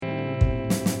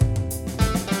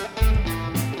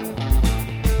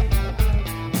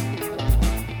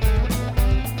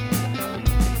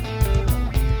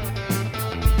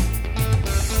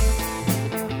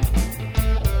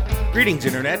Greetings,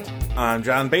 Internet. I'm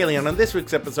John Bailey, and on this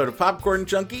week's episode of Popcorn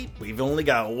Junkie, we've only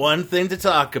got one thing to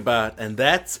talk about, and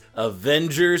that's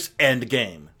Avengers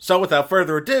Endgame. So without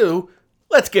further ado,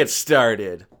 let's get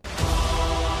started.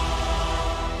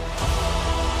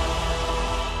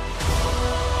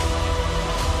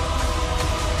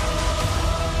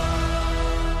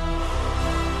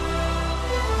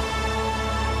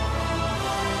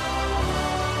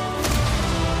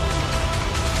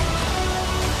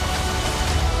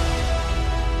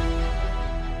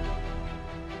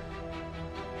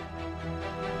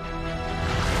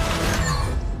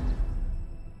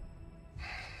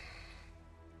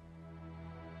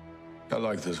 I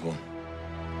like this one.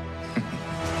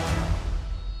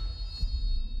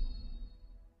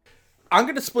 I'm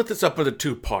going to split this up into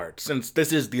two parts, since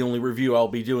this is the only review I'll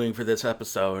be doing for this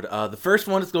episode. The first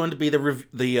one is going to be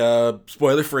the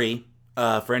spoiler-free,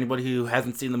 for anybody who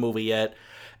hasn't seen the movie yet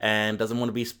and doesn't want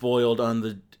to be spoiled on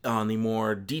the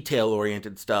more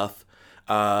detail-oriented stuff.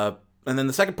 And then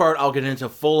the second part, I'll get into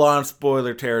full-on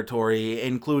spoiler territory,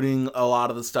 including a lot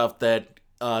of the stuff that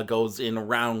goes in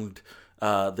around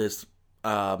this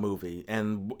movie,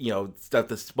 and stuff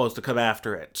that's supposed to come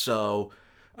after it. So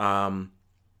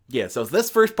so this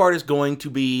first part is going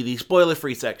to be the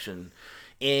spoiler-free section.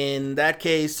 In that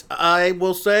case, I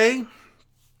will say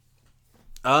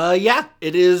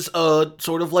it is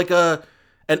sort of like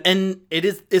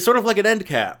it's sort of like an end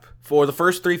cap for the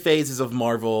first three phases of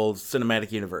Marvel's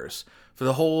cinematic universe. For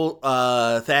the whole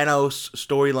Thanos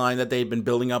storyline that they've been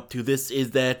building up to, this is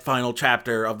that final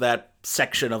chapter of that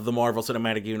section of the Marvel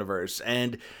Cinematic Universe,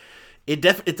 and it's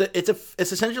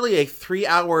essentially a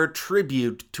 3-hour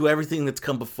tribute to everything that's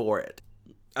come before it.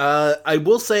 I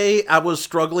will say I was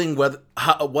struggling with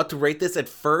what to rate this at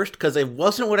first, because it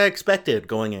wasn't what I expected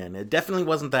going in. It definitely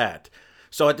wasn't that.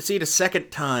 So I had to see it a second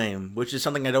time, which is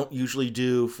something I don't usually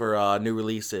do for new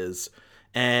releases.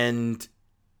 And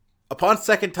upon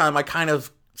second time, I kind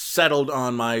of settled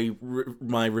on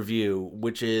my review,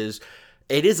 which is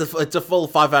it's a full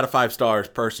 5 out of 5 stars.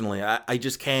 Personally, I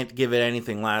just can't give it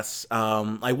anything less.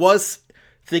 I was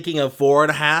thinking of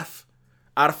 4.5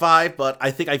 out of 5, but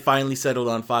I think I finally settled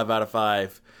on 5 out of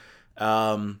 5.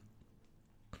 I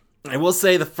will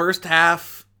say the first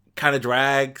half kind of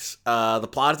drags. The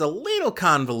plot is a little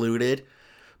convoluted,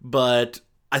 but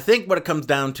I think what it comes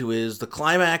down to is the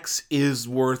climax is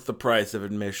worth the price of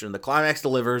admission. The climax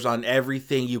delivers on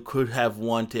everything you could have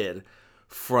wanted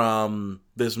from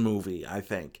this movie, I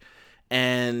think.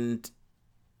 And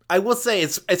I will say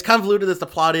it's convoluted as the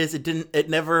plot is. It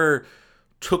never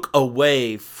took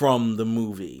away from the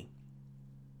movie.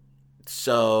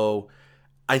 So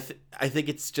I think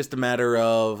it's just a matter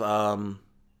of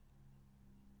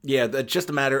just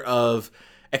a matter of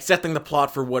accepting the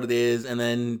plot for what it is, and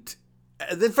then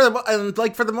for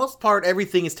the most part,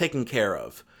 everything is taken care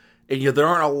of. And, there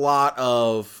aren't a lot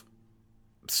of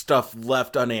stuff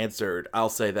left unanswered, I'll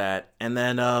say that. And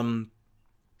then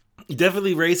it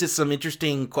definitely raises some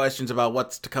interesting questions about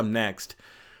what's to come next.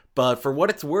 But for what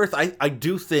it's worth, I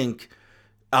do think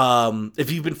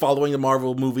if you've been following the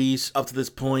Marvel movies up to this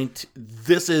point,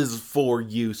 this is for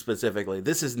you specifically.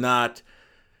 This is not,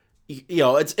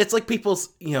 it's like people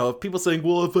saying,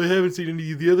 well, if I haven't seen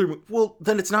any of the other, well,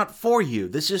 then it's not for you.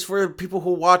 This is for people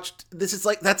who watched. That's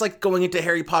like going into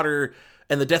Harry Potter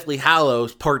and the Deathly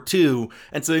Hallows Part 2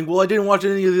 and saying, well, I didn't watch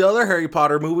any of the other Harry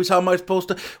Potter movies. How am I supposed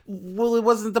to? Well, it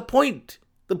wasn't the point.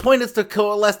 The point is to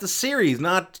coalesce the series,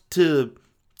 not to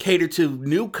cater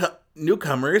to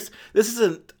newcomers. This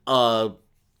isn't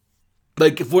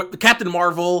like for Captain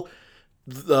Marvel,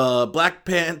 the Black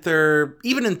Panther,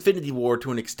 even Infinity War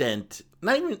to an extent.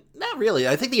 Not really.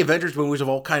 I think the Avengers movies have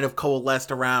all kind of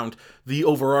coalesced around the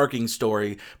overarching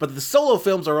story, but the solo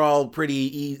films are all pretty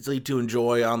easy to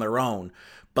enjoy on their own.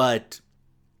 But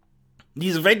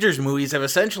these Avengers movies have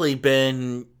essentially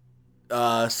been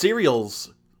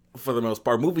serials, for the most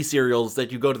part, movie serials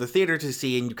that you go to the theater to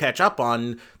see and you catch up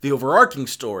on the overarching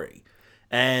story.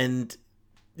 And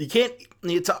you can't,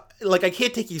 I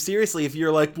can't take you seriously if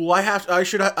you're like, well, I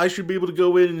should be able to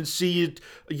go in and see it,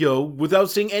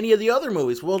 without seeing any of the other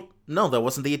movies. Well, no, that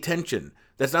wasn't the intention.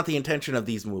 That's not the intention of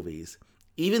these movies.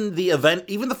 Even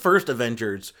the first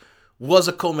Avengers was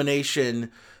a culmination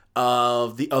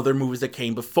of the other movies that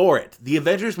came before it. The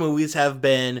Avengers movies have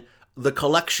been the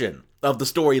collection of the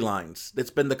storylines.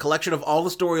 It's been the collection of all the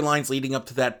storylines leading up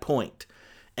to that point.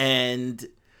 And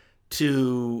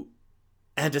to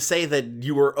say that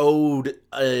you were owed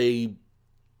a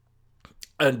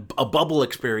bubble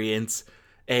experience,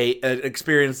 an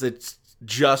experience that's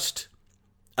just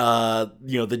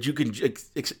that you can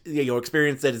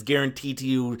experience that is guaranteed to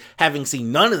you, having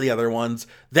seen none of the other ones.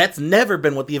 That's never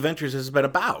been what the Avengers has been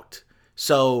about.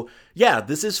 So yeah,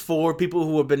 this is for people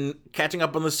who have been catching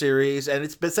up on the series, and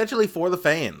it's essentially for the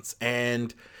fans.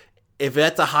 And if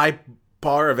that's a high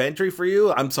bar of entry for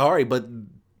you, I'm sorry, but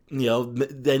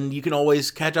then you can always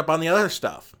catch up on the other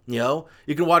stuff. You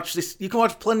can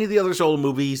watch plenty of the other solo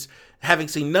movies, having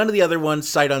seen none of the other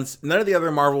ones, none of the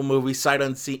other Marvel movies, sight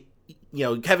unseen.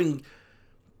 Having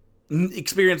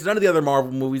experienced none of the other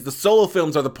Marvel movies, the solo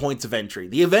films are the points of entry.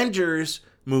 The Avengers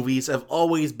movies have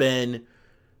always been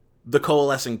the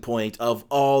coalescing point of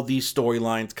all these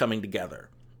storylines coming together.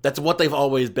 That's what they've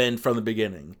always been from the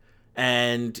beginning.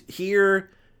 And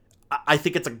here, I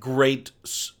think it's a great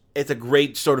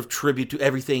sort of tribute to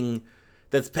everything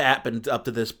that's happened up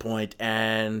to this point,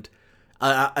 and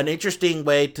an interesting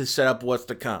way to set up what's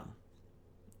to come.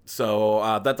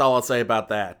 So that's all I'll say about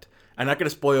that. I'm not going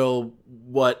to spoil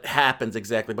what happens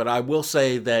exactly, but I will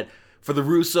say that for the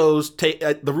Russos,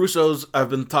 the Russos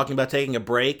have been talking about taking a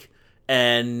break,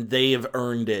 and they have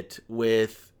earned it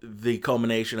with the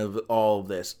culmination of all of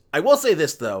this. I will say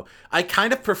this, though. I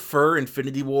kind of prefer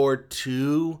Infinity War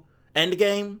to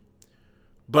Endgame,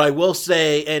 but I will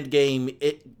say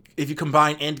Endgame, if you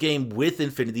combine Endgame with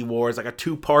Infinity War, it's like a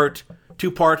two parts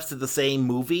to the same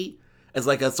movie, as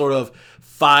like a sort of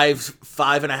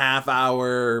 5.5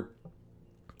 hour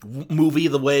movie,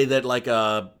 the way that like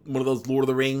one of those Lord of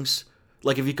the Rings,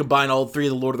 like if you combine all three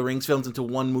of the Lord of the Rings films into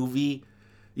one movie.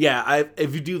 Yeah,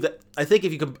 if you do that, I think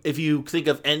if you think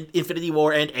of Infinity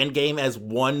War and Endgame as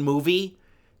one movie,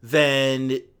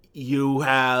 then you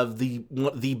have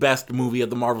the best movie of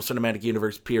the Marvel Cinematic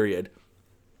Universe, period.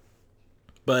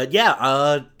 But yeah,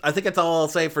 I think that's all I'll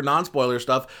say for non-spoiler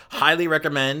stuff. Highly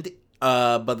recommend,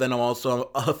 but then I'm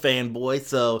also a fanboy,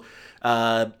 so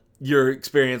your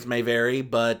experience may vary,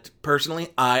 but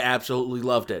personally, I absolutely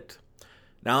loved it.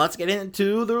 Now let's get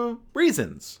into the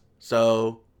reasons.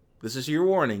 So, this is your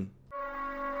warning.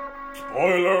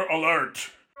 Spoiler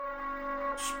alert!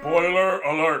 Spoiler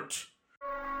alert!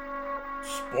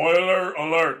 Spoiler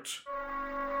alert!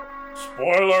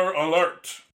 Spoiler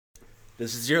alert!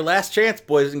 This is your last chance,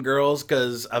 boys and girls,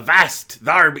 because avast,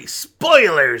 there be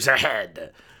spoilers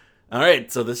ahead!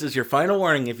 Alright, so this is your final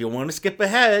warning. If you want to skip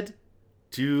ahead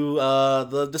to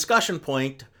the discussion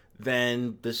point,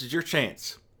 then this is your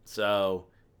chance. So,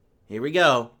 here we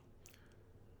go.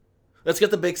 Let's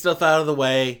get the big stuff out of the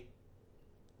way.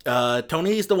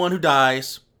 Tony's the one who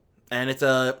dies, and it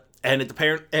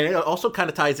also kind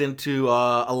of ties into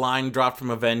a line dropped from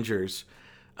Avengers.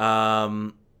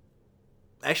 Actually,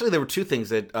 there were two things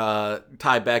that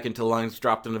tie back into lines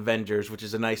dropped in Avengers, which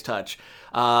is a nice touch.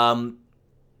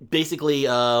 Basically,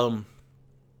 someone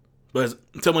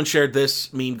shared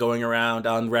this meme going around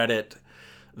on Reddit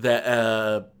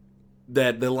that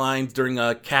the lines during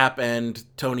Cap and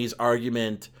Tony's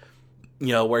argument,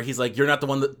 where he's like,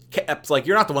 Cap's like,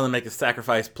 you're not the one that make a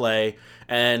sacrifice play,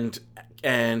 and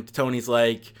Tony's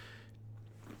like,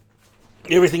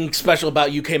 everything special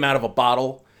about you came out of a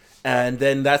bottle. And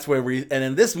then that's where and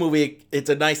in this movie, it's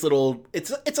a nice little,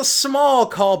 it's a small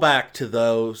callback to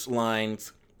those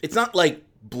lines. It's not like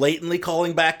blatantly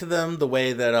calling back to them the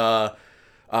way that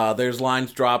there's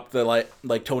lines dropped that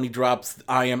like Tony drops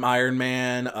 "I am Iron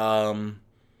Man."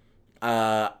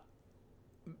 God,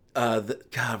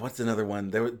 what's another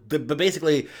one? But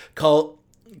basically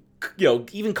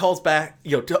even calls back.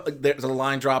 There's a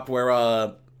line dropped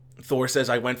where Thor says,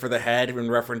 "I went for the head,"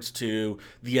 in reference to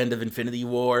the end of Infinity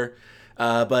War.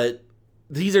 But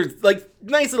these are like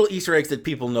nice little Easter eggs that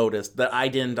people noticed that I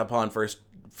didn't upon first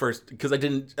because I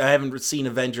haven't seen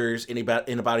Avengers in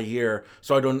about a year,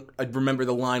 so I remember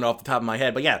the line off the top of my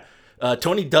head. But yeah,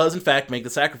 Tony does in fact make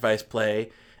the sacrifice play,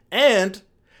 and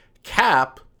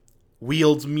Cap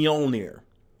wields Mjolnir.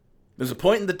 There's a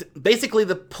point in basically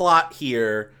the plot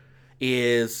here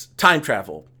is time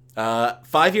travel.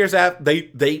 5 years after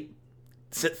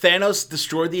Thanos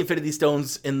destroyed the Infinity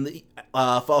Stones in the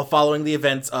following the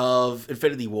events of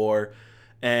Infinity War,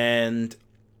 and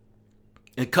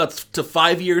it cuts to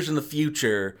 5 years in the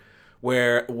future,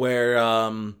 where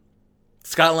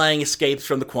Scott Lang escapes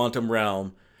from the quantum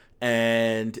realm,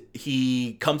 and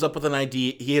he comes up with an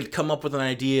idea. He had come up with an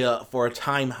idea for a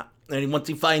time, and once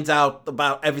he finds out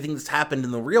about everything that's happened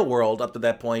in the real world up to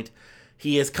that point,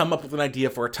 he has come up with an idea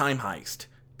for a time heist,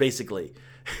 basically.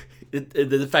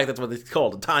 In fact, that's what it's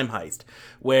called, a time heist,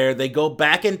 where they go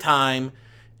back in time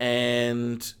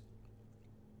and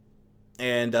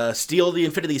steal the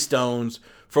Infinity Stones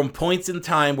from points in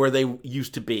time where they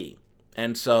used to be.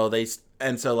 And so they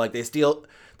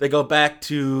go back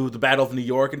to the Battle of New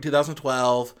York in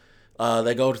 2012.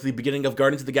 They go to the beginning of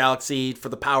Guardians of the Galaxy for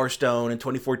the Power Stone in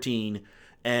 2014,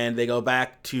 and they go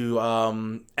back to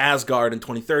Asgard in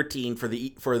 2013 for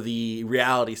the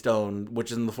Reality Stone,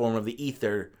 which is in the form of the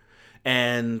Ether,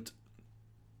 and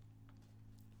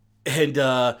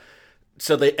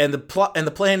so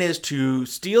the plan is to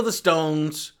steal the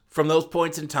stones from those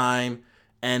points in time,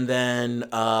 and then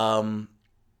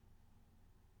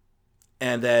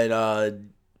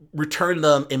return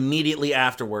them immediately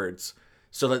afterwards,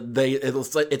 so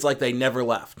that it's like they never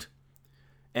left,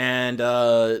 and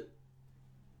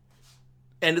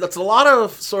it's a lot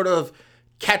of sort of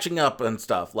catching up and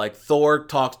stuff. Like Thor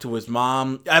talks to his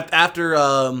mom after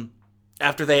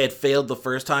they had failed the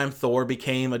first time. Thor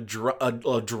became a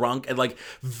drunk and like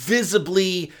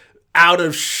visibly out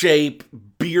of shape,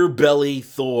 beer belly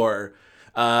Thor.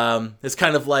 It's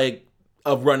kind of like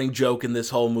a running joke in this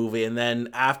whole movie. And then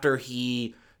after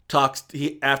he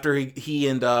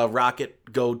and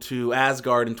Rocket go to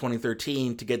Asgard in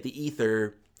 2013 to get the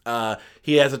Ether,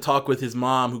 he has a talk with his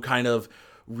mom, who kind of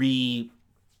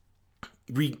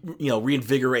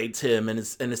reinvigorates him and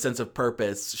his sense of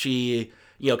purpose. She,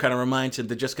 kind of reminds him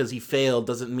that just because he failed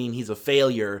doesn't mean he's a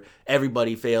failure.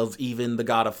 Everybody fails, even the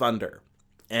God of Thunder.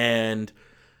 And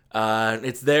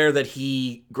it's there that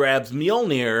he grabs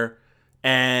Mjolnir,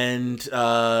 and in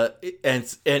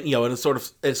a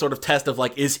sort of test of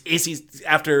like, is he, since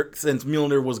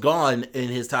Mjolnir was gone in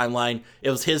his timeline, it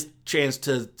was his chance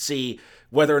to see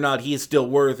whether or not he is still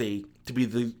worthy to be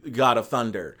the God of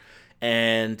Thunder.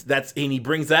 And he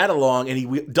brings that along, and he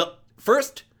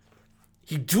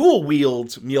dual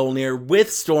wields Mjolnir with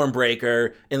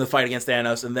Stormbreaker in the fight against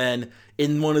Thanos, and then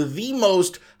in one of the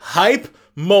most hype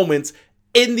moments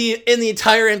in the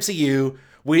entire MCU,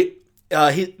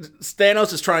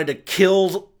 Thanos is trying to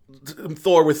kill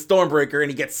Thor with Stormbreaker, and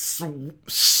he gets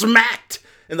smacked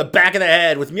in the back of the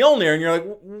head with Mjolnir, and you're like,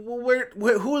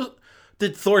 who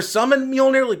did Thor summon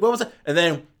Mjolnir? Like, what was that? And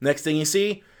then next thing you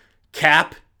see,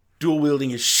 Cap dual wielding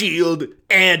his shield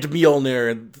and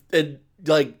Mjolnir, and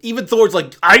like, even Thor's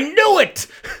like, I knew it!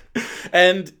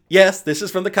 And yes, this is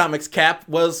from the comics. Cap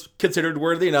was considered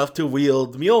worthy enough to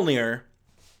wield Mjolnir.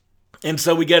 And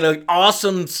so we get an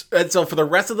awesome... And so for the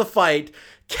rest of the fight,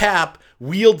 Cap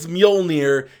wields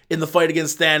Mjolnir in the fight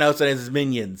against Thanos and his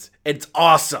minions. It's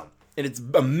awesome. And it's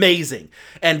amazing.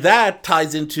 And that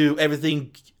ties into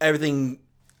everything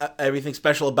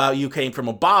special about you came from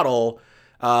a bottle.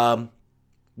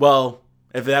 Well,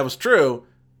 if that was true,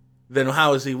 then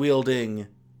how is he wielding,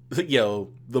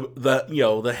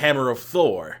 the hammer of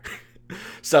Thor?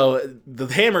 So the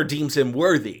hammer deems him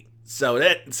worthy. So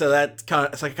that's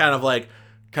kind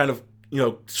of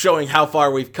showing how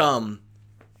far we've come.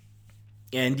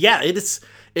 And yeah, it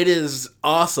is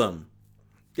awesome.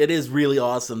 It is really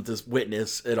awesome to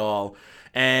witness it all.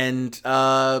 And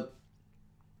I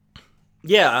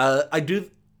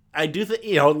do think,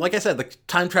 like I said, the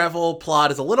time travel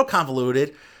plot is a little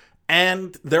convoluted.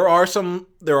 And there are some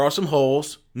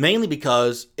holes, mainly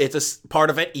because part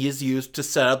of it is used to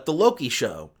set up the Loki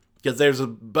show. Because there's a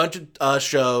bunch of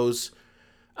shows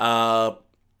that are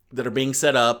being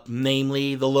set up,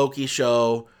 namely the Loki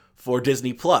show for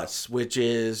Disney Plus, which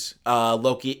is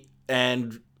Loki,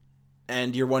 and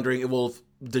you're wondering, well,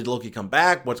 did Loki come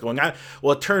back? What's going on?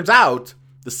 Well, it turns out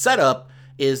the setup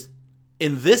is,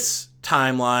 in this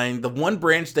timeline, the one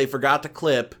branch they forgot to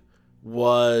clip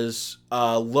was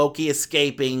Loki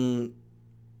escaping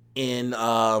in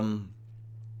after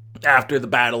the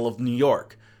Battle of New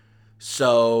York.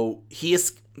 So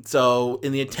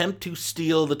in the attempt to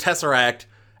steal the Tesseract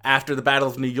after the Battle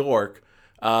of New York,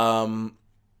 Loki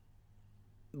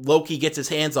gets his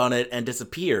hands on it and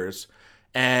disappears.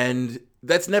 And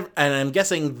I'm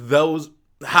guessing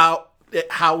how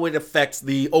it affects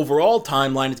the overall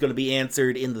timeline is going to be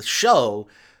answered in the show.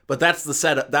 But that's the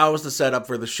setup. That was the setup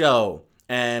for the show,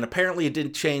 and apparently it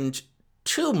didn't change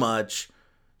too much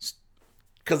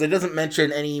because it doesn't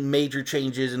mention any major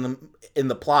changes in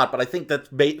the plot. But I think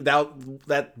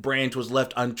that branch was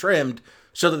left untrimmed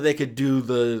so that they could do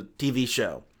the TV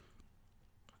show.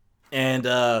 And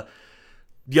the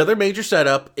other major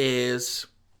setup is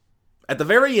at the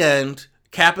very end.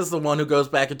 Cap is the one who goes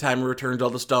back in time and returns all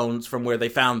the stones from where they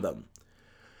found them,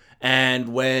 and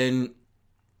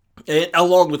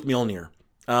along with Mjolnir.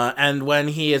 And when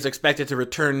he is expected to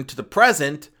return to the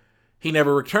present, he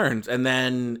never returns. And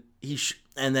then it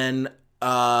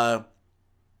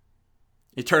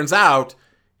turns out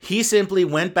he simply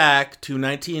went back to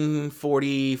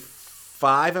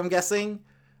 1945, I'm guessing,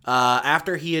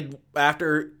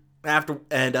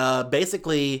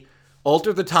 basically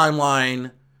altered the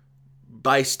timeline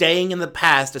by staying in the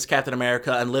past as Captain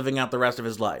America and living out the rest of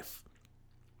his life.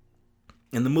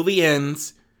 And the movie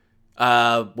ends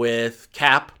with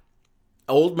Cap,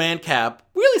 Old Man Cap,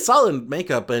 really solid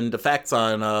makeup and effects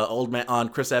on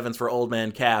Chris Evans for Old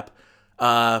Man Cap,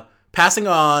 passing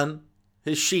on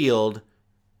his shield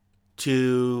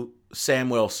to Sam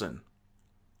Wilson.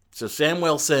 So Sam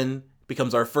Wilson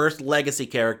becomes our first legacy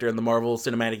character in the Marvel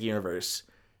Cinematic Universe.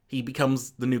 He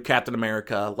becomes the new Captain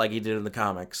America like he did in the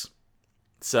comics.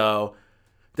 So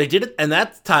they did it, and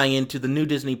that's tying into the new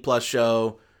Disney Plus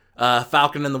show,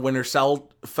 Falcon and the Winter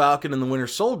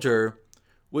Soldier,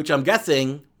 which I'm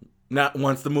guessing not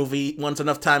once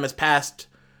enough time has passed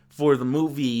for the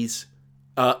movies,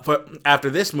 after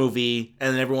this movie,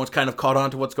 and everyone's kind of caught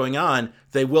on to what's going on,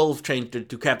 they will change it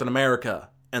to Captain America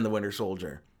and the Winter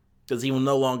Soldier, because he will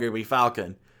no longer be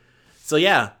Falcon. So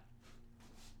yeah,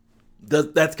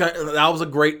 that was a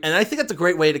great, and I think that's a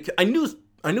great way to. I knew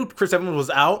Chris Evans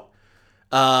was out,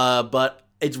 but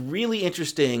it's really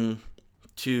interesting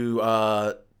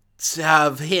to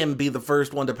have him be the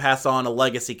first one to pass on a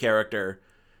legacy character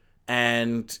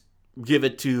and give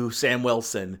it to Sam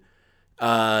Wilson.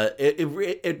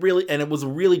 It really, and it was a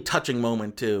really touching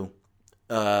moment too.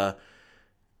 And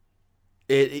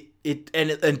you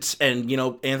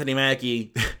know, Anthony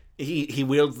Mackie, he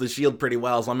wields the shield pretty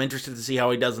well, so I'm interested to see how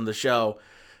he does in the show.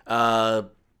 I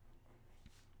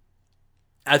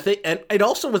think, and it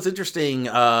also was interesting.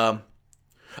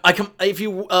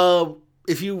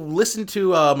 If you listen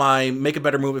to my Make a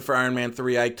Better Movie for Iron Man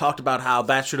 3, I talked about how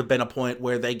that should have been a point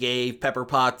where they gave Pepper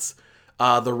Potts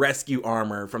the rescue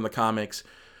armor from the comics.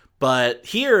 But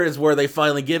here is where they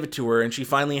finally give it to her, and she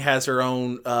finally has her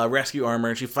own rescue armor,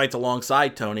 and she fights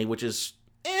alongside Tony, which is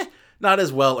not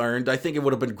as well earned. I think it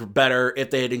would have been better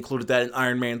if they had included that in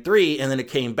Iron Man 3, and then it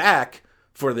came back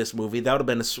for this movie. That would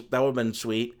have been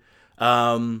sweet.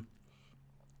 But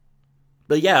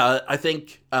yeah, I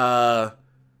think. And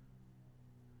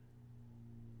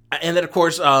then, of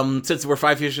course, since we're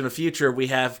 5 years in the future, we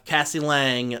have Cassie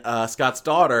Lang, Scott's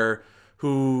daughter,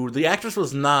 who the actress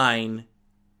was 9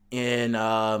 in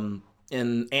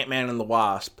Ant-Man and the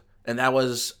Wasp, and that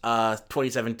was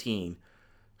 2017.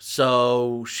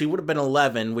 So she would have been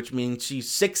 11, which means she's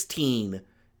 16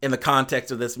 in the context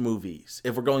of this movie,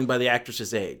 if we're going by the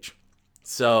actress's age.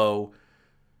 So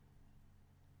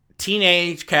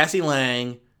teenage Cassie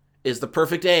Lang is the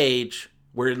perfect age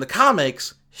where in the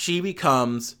comics she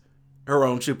becomes her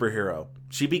own superhero.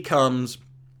 She becomes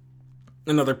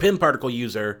another Pym particle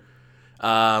user.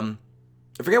 I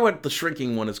forget what the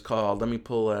shrinking one is called. Let me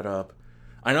pull that up.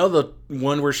 I know the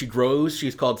one where she grows,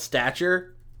 she's called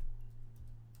Stature.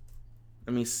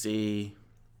 Let me see.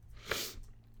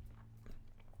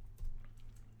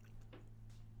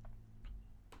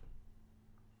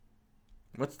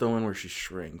 What's the one where she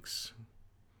shrinks?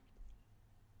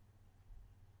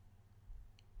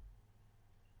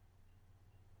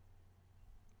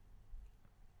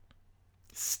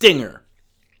 Stinger.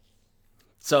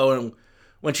 So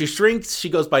when she shrinks, she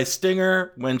goes by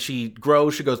Stinger. When she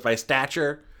grows, she goes by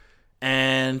Stature.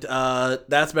 And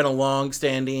that's been a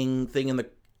long-standing thing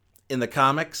in the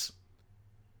comics.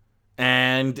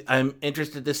 And I'm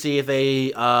interested to see if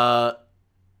they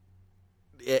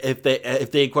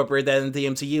incorporate that into the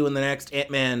MCU in the next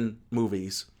Ant-Man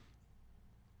movies.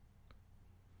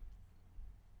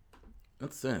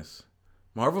 What's this?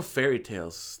 Marvel Fairy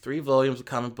Tales, 3 volumes of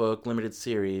comic book limited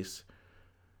series,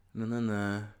 and then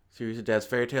the series adapts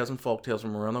fairy tales and folk tales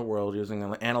from around the world using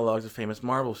analogs of famous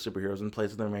Marvel superheroes in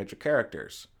place of their major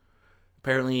characters.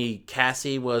 Apparently,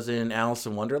 Cassie was in Alice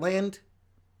in Wonderland.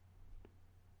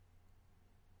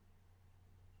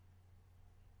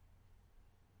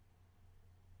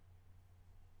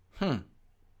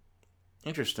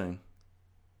 Interesting.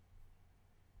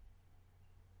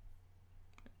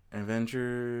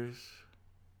 Avengers.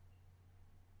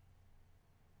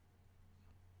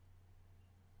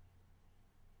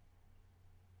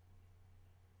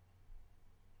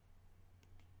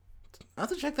 I'll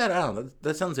have to check that out.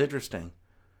 That sounds interesting.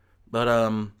 But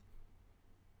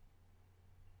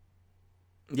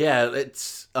yeah,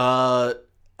 it's I'm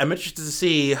interested to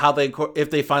see how if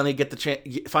they finally get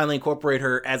finally incorporate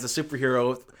her as a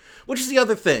superhero, which is the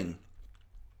other thing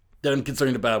that I'm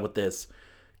concerned about with this.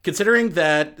 Considering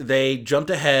that they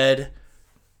jumped ahead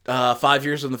 5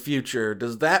 years in the future,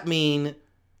 does that mean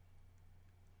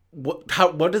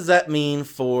what does that mean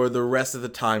for the rest of the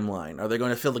timeline? Are they going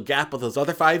to fill the gap with those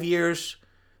other 5 years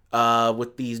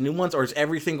with these new ones, or is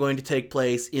everything going to take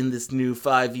place in this new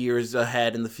 5 years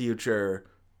ahead in the future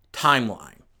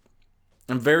timeline?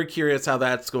 I'm very curious how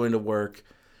that's going to work,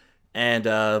 and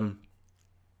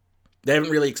they haven't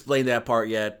really explained that part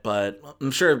yet, but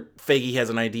I'm sure Feige has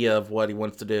an idea of what he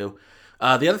wants to do.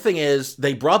 The other thing is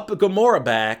they brought Gamora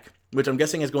back, which I'm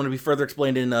guessing is going to be further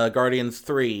explained in Guardians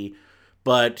 3.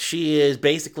 But she is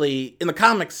basically, in the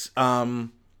comics, there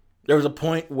was a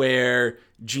point where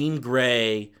Jean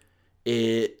Grey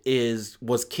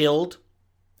was killed,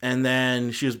 and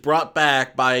then she was brought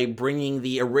back by bringing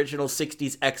the original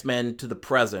 60s X-Men to the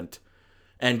present,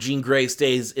 and Jean Grey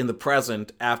stays in the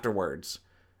present afterwards.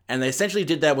 And they essentially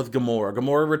did that with Gamora.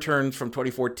 Gamora returns from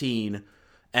 2014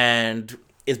 and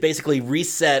is basically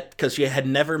reset because she had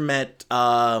never met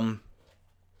in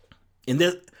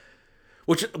this,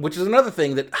 which is another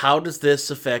thing. That how does this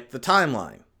affect the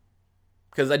timeline?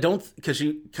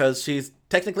 Because she's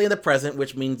technically in the present,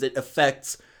 which means it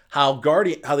affects how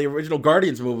the original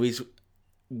Guardians movies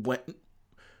went.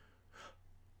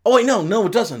 Oh wait, no,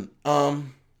 it doesn't.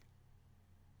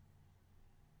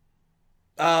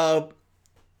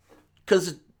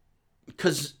 Because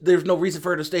there's no reason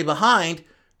for her to stay behind,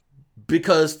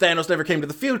 because Thanos never came to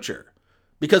the future.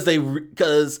 Because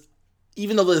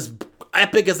even though as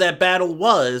epic as that battle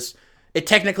was, it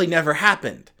technically never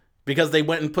happened. Because they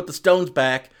went and put the stones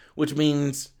back, which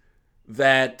means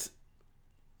that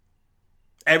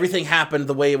everything happened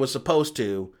the way it was supposed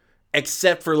to,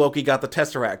 except for Loki got the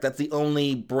Tesseract. That's the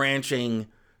only branching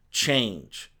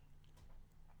change.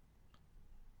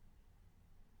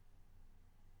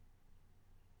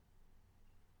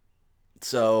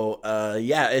 So, I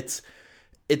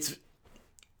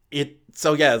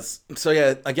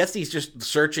guess he's just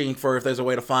searching for if there's a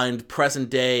way to find present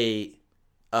day,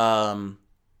 Gamora.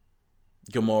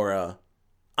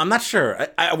 I'm not sure.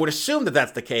 I would assume that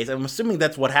that's the case. I'm assuming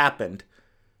that's what happened.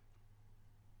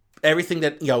 Everything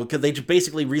that, because they just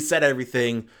basically reset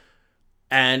everything,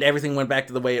 and everything went back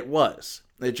to the way it was.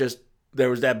 There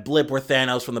was that blip where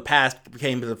Thanos from the past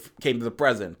came to the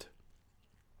present.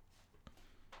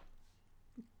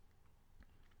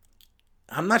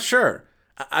 I'm not sure.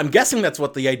 I'm guessing that's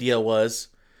what the idea was.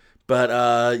 But,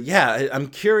 I'm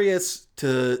curious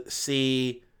to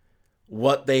see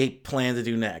what they plan to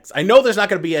do next. I know there's not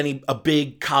going to be a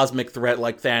big cosmic threat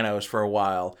like Thanos for a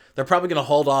while. They're probably going to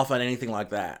hold off on anything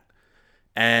like that.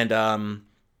 And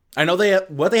I know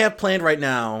what they have planned right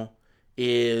now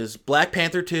is Black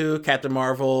Panther 2, Captain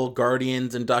Marvel,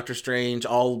 Guardians, and Doctor Strange,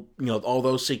 all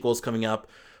those sequels coming up.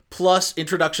 Plus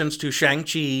introductions to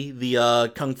Shang-Chi,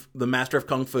 the Master of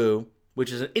Kung Fu, which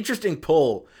is an interesting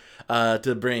pull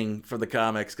to bring for the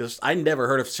comics, because I never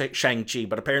heard of Shang-Chi,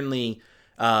 but apparently,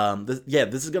 this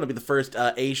is going to be the first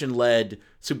Asian-led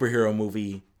superhero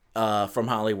movie from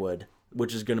Hollywood,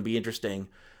 which is going to be interesting.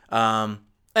 And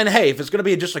hey, if it's going to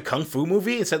be just a Kung Fu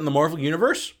movie set in the Marvel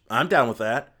Universe, I'm down with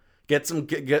that. Get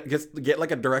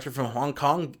like a director from Hong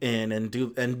Kong in and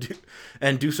do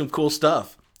some cool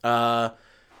stuff.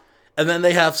 And then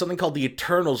they have something called the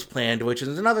Eternals planned, which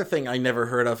is another thing I never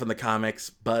heard of in the comics,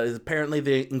 but is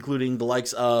apparently including the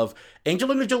likes of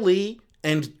Angelina Jolie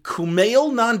and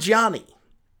Kumail Nanjiani.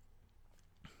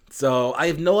 So I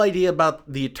have no idea about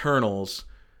the Eternals.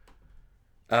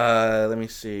 Let me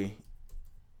see.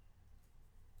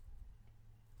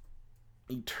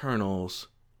 Eternals.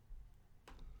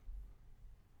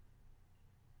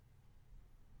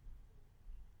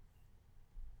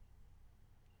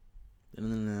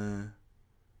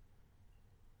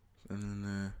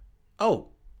 Oh,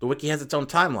 the wiki has its own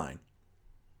timeline.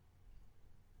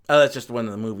 Oh, that's just when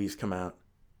the movies come out.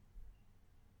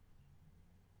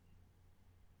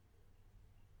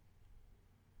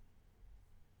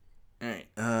 Alright,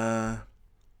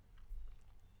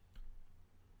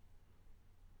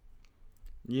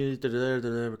 use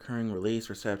the recurring release,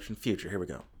 reception, future. Here we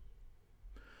go.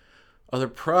 Other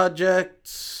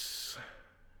projects.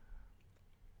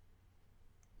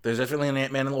 There's definitely an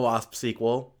Ant-Man and the Wasp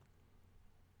sequel.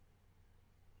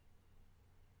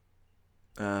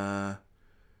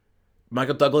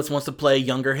 Michael Douglas wants to play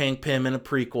younger Hank Pym in a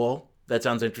prequel. That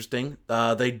sounds interesting.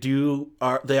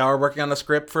 They are working on a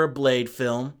script for a Blade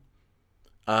film.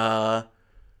 There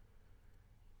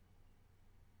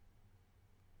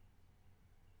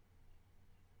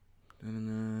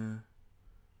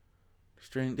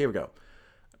we go.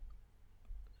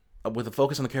 With a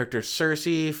focus on the character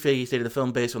Cersei, Feige stated the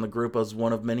film based on the group as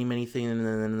one of many, many things.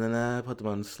 Put them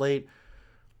on the slate.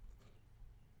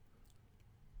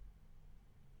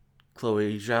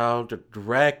 Chloe Zhao to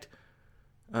direct.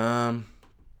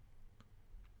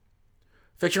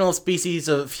 Fictional species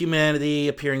of humanity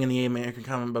appearing in the American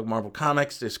comic book Marvel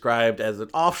Comics, described as an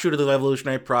offshoot of the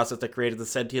evolutionary process that created the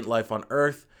sentient life on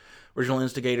Earth. Original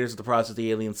instigators of the process,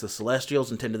 the aliens, the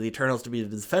Celestials, intended the Eternals to be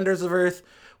the defenders of Earth,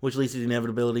 which leads to the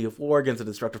inevitability of war against the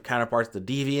destructive counterparts, the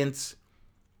Deviants.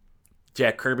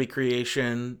 Jack Kirby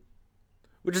creation.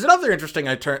 which is another interesting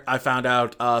I found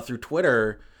out through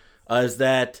Twitter, is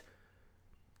that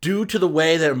due to the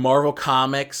way that Marvel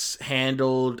Comics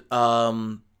handled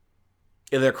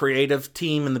their creative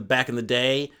team back in the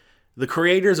day, the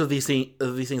creators of these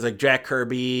things like Jack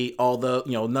Kirby, all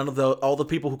the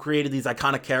people who created these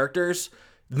iconic characters,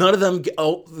 none of them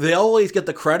they always get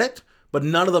the credit, but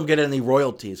none of them get any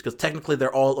royalties because technically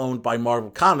they're all owned by Marvel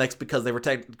Comics because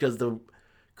because the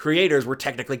creators were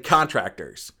technically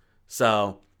contractors.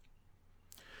 So,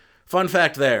 fun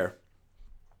fact there.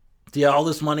 Yeah, all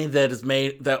this money that is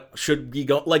made that should be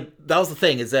that was the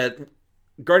thing, is that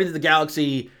Guardians of the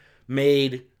Galaxy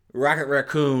made Rocket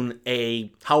Raccoon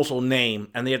a household name,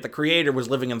 and yet the creator was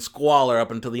living in squalor up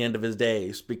until the end of his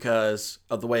days because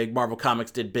of the way Marvel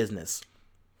Comics did business.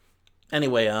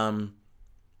 Anyway,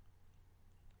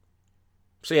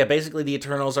 so yeah, basically the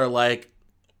Eternals are like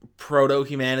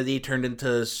proto-humanity turned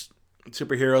into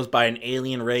superheroes by an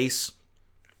alien race.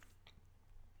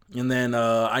 And then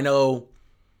I know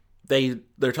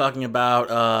they're talking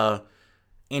about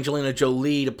Angelina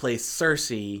Jolie to play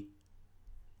Cersei.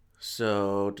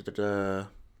 So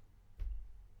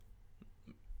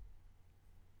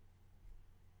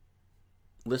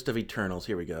list of Eternals,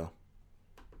 here we go.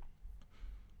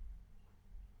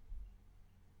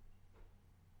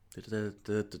 Where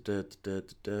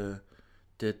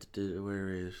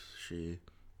is she?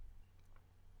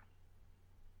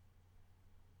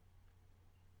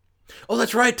 Oh,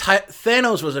 that's right.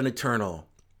 Thanos was an Eternal,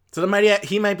 so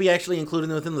he might be actually included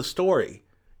within the story.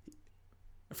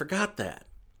 I forgot that.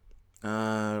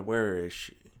 Where is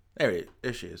she? There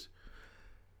she is.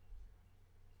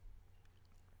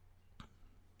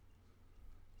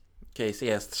 Okay, so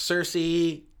yes,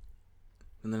 Cersei,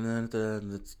 and then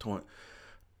that's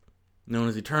known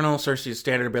as Eternal. Cersei's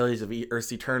standard abilities of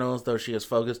Earth's Eternals, though she has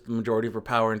focused the majority of her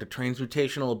power into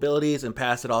transmutational abilities and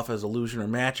passed it off as illusion or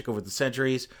magic over the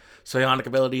centuries. Psionic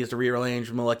ability is to rearrange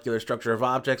the molecular structure of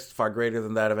objects, far greater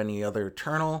than that of any other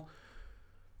Eternal.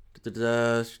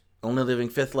 Only living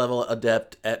 5th level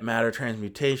adept at matter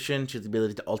transmutation. She has the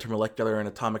ability to alter molecular and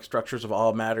atomic structures of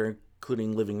all matter,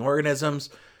 including living organisms.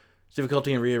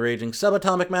 Difficulty in rearranging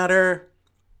subatomic matter.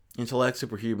 Intellect,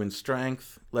 superhuman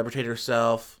strength. Levitate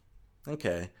herself.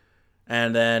 Okay.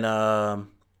 And then,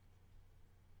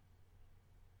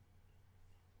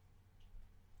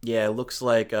 yeah, it looks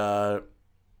like, I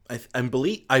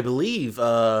believe,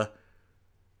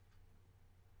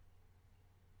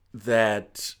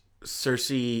 that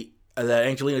Cersei, that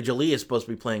Angelina Jolie is supposed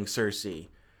to be playing Cersei.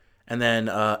 And then,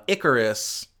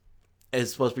 Icarus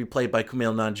is supposed to be played by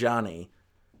Kumail Nanjiani.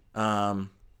 And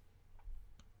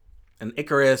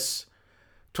Icarus,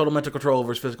 total mental control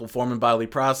over his physical form and bodily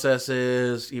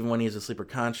processes, even when he is asleep or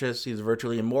conscious. He is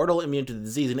virtually immortal, immune to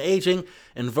disease and aging,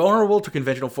 and vulnerable to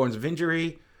conventional forms of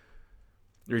injury.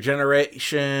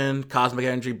 Regeneration, cosmic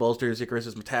energy bolsters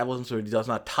Icarus' metabolism so he does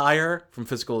not tire from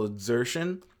physical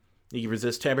exertion. He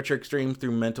resists temperature extremes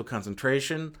through mental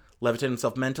concentration. Levitate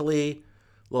himself mentally.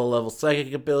 Low-level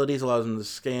psychic abilities allows him to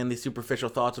scan the superficial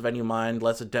thoughts of any mind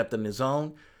less adept than his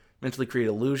own. Mentally create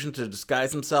illusion to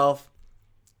disguise himself.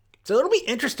 So it'll be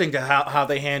interesting to how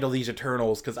they handle these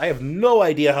Eternals, because I have no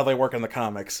idea how they work in the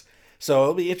comics. So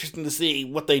it'll be interesting to see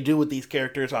what they do with these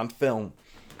characters on film.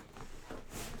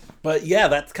 But yeah,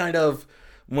 that's kind of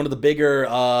one of the bigger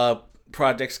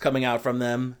projects coming out from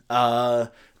them. I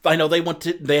know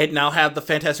they now have the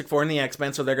Fantastic Four and the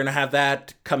X-Men, so they're going to have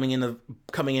that coming in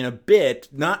a bit,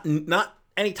 not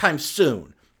anytime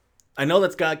soon. I know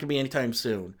that's going to be anytime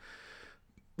soon.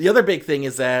 The other big thing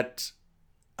is that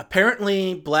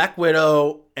apparently Black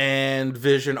Widow and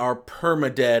Vision are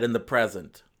permadead in the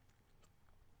present.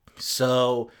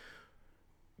 So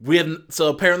Elizabeth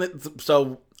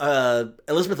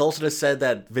Olsen has said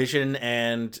that Vision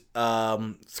and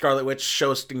Scarlet Witch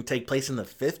shows can take place in the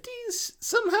 50s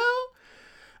somehow.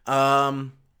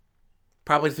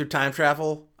 Probably through time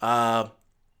travel. And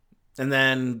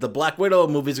then the Black Widow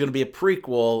movie is going to be a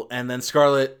prequel, and then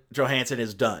Scarlett Johansson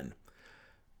is done.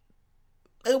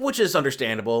 Which is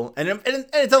understandable. And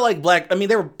it's not like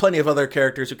there were plenty of other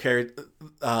characters who carried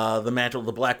the mantle of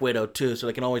the Black Widow too, so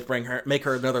they can always make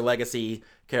her another legacy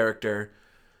character.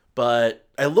 But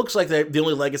it looks like the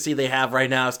only legacy they have right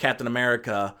now is Captain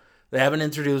America. They haven't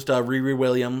introduced Riri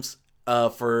Williams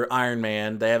for Iron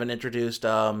Man. They haven't introduced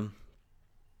I'm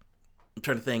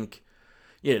trying to think.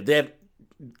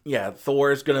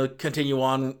 Thor's gonna continue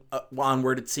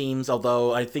onward, it seems,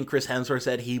 although I think Chris Hemsworth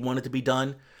said he wanted to be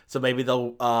done. So maybe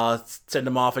they'll send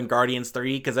him off in Guardians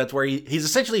 3, because that's where he's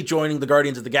essentially joining the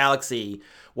Guardians of the Galaxy,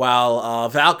 while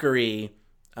Valkyrie,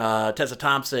 Tessa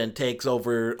Thompson, takes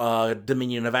over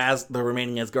Dominion of the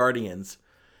remaining Asgardians.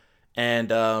 And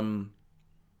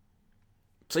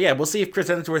so yeah, we'll see if Chris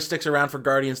Hemsworth sticks around for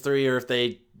Guardians 3 or if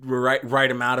they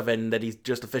write him out of it and that he's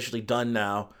just officially done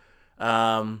now.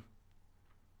 I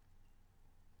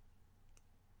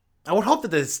would hope that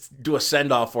they do a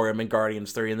send off for him in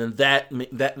Guardians 3, and then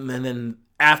and then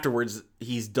afterwards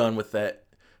he's done with it.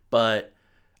 But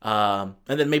and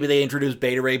then maybe they introduce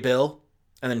Beta Ray Bill,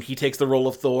 and then he takes the role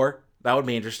of Thor. That would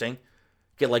be interesting.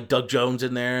 Get like Doug Jones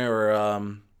in there,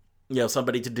 or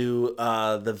somebody to do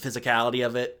the physicality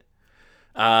of it.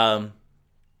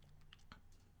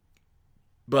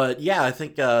 But yeah, I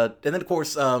think, and then of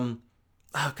course, oh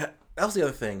God, that was the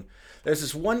other thing. There's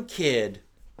this one kid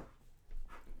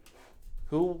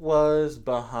who was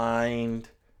behind,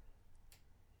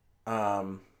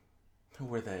 who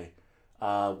were they?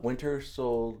 Winter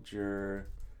Soldier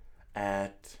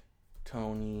at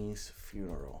Tony's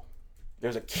funeral.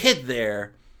 There's a kid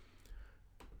there.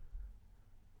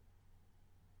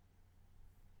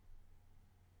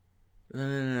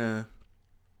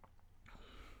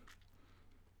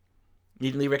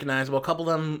 Immediately recognizable. A couple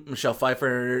of them: Michelle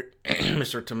Pfeiffer,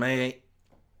 Mr. Tomei.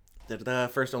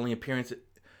 First only appearance in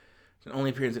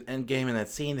Endgame. In that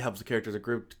scene, that helps the characters are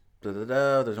grouped.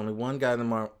 There's only one guy in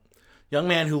the young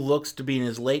man who looks to be in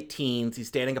his late teens. He's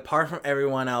standing apart from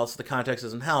everyone else. The context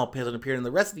doesn't help. He hasn't appeared in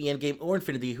the rest of the Endgame or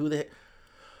Infinity. Who the?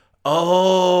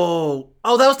 Oh,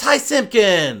 that was Ty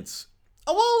Simpkins.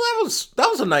 Oh well, that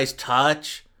was a nice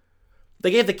touch. They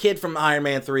gave the kid from Iron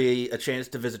Man 3 a chance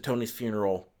to visit Tony's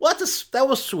funeral. Well, that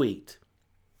was sweet.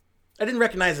 I didn't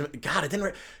recognize him.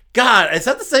 God, is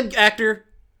that the same actor?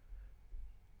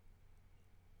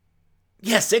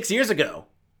 Yeah, 6 years ago.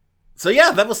 So yeah,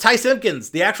 that was Ty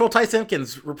Simpkins, the actual Ty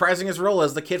Simpkins, reprising his role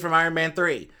as the kid from Iron Man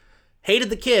 3.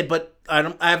 Hated the kid, but I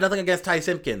have nothing against Ty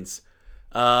Simpkins.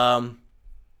 That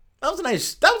was a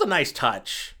nice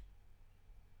touch.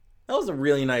 That was a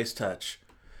really nice touch.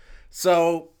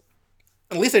 So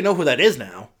at least I know who that is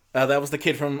now. That was the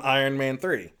kid from Iron Man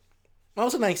 3. That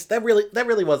was that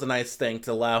really was a nice thing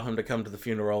to allow him to come to the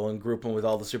funeral and group him with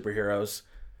all the superheroes.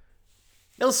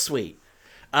 It was sweet.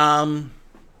 No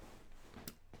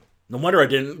wonder I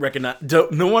didn't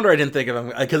think of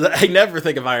him, because I never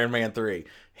think of Iron Man 3.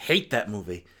 Hate that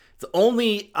movie. It's the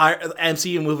only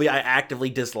MCU movie I actively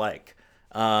dislike.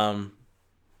 But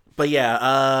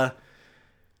yeah,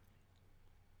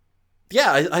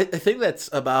 I think that's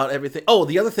about everything. Oh,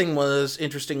 the other thing was,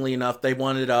 interestingly enough, they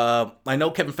wanted, I know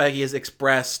Kevin Feige has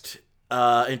expressed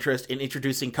interest in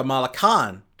introducing Kamala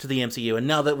Khan to the MCU, and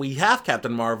now that we have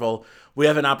Captain Marvel, we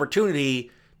have an opportunity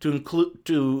to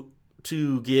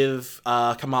give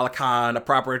Kamala Khan a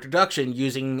proper introduction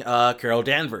using Carol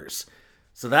Danvers.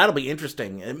 So that'll be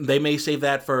interesting. They may save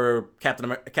that for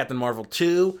Captain Marvel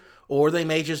 2, or they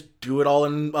may just do it all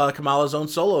in Kamala's own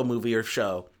solo movie or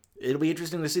show. It'll be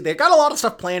interesting to see. They've got a lot of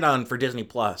stuff planned on for Disney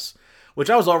Plus,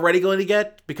 which I was already going to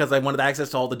get because I wanted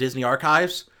access to all the Disney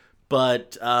archives.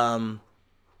 But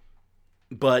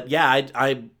yeah,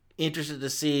 I'm interested to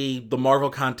see the Marvel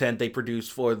content they produce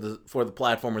for the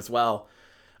platform as well.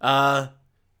 I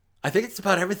think it's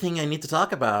about everything I need to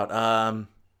talk about.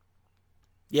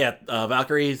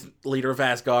 Valkyrie's leader of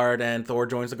Asgard, and Thor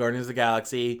joins the Guardians of the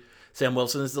Galaxy. Sam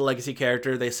Wilson is the legacy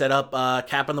character. They set up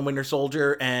Cap and the Winter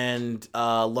Soldier and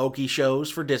Loki shows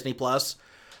for Disney Plus.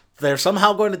 They're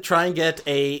somehow going to try and get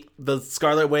the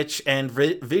Scarlet Witch and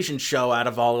Vision show out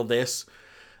of all of this.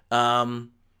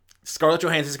 Scarlett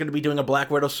Johansson is going to be doing a Black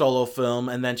Widow solo film,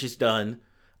 and then she's done.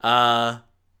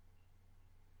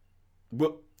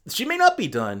 She may not be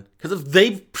done, because if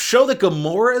they show that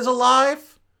Gamora is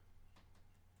alive,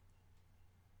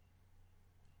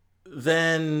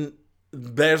 then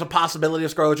there's a possibility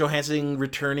of Scarlett Johansson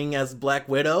returning as Black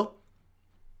Widow,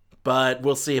 but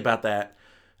we'll see about that.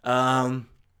 Gamora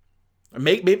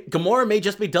may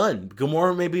just be done.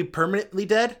 Gamora may be permanently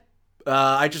dead.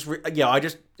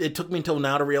 It took me until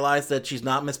now to realize that she's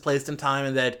not misplaced in time,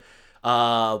 and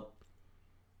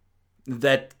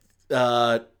that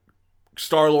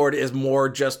Star-Lord is more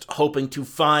just hoping to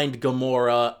find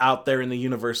Gamora out there in the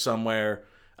universe somewhere.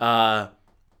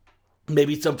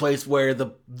 Maybe someplace where the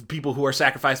people who are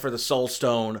sacrificed for the Soul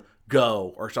Stone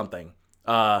go, or something.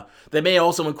 They may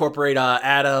also incorporate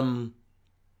Adam...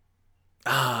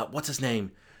 what's his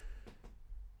name?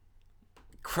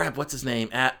 Crap, what's his name?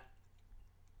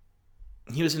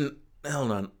 He was in...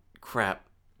 Hold on. Crap.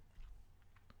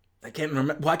 I can't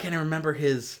remember... Why can't I remember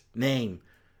his name?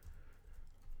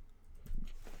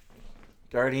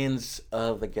 Guardians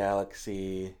of the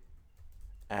Galaxy...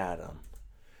 Adam.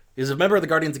 He was a member of the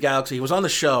Guardians of the Galaxy. He was on the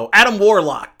show. Adam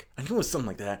Warlock. I knew it was something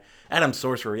like that. Adam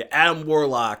Sorcerer. Adam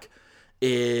Warlock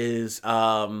is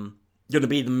going to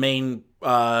be the main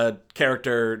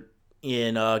character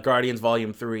in Guardians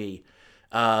Volume 3.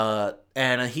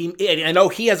 And I know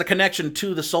he has a connection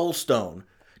to the Soul Stone,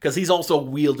 because he's also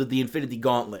wielded the Infinity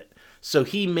Gauntlet. So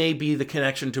he may be the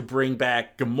connection to bring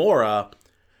back Gamora,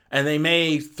 and they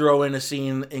may throw in a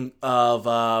scene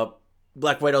of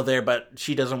Black Widow there, but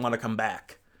she doesn't want to come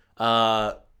back.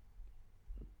 So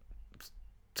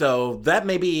that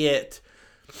may be it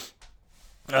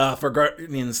for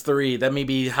Guardians 3. That may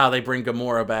be how they bring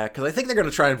Gamora back, because I think they're going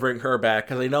to try and bring her back,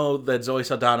 because I know that Zoe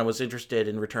Saldana was interested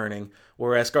in returning,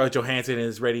 whereas Scarlett Johansson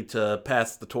is ready to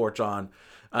pass the torch on.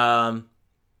 So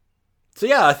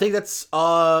yeah, I think that's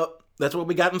what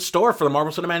we got in store for the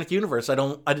Marvel Cinematic Universe. I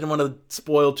didn't want to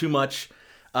spoil too much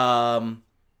for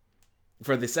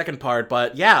the second part,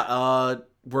 but yeah,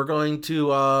 we're going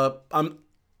to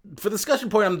for the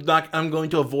discussion point, I'm going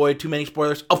to avoid too many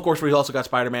spoilers. Of course, we also got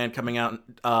Spider-Man coming out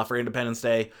for Independence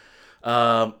Day.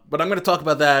 But I'm going to talk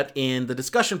about that in the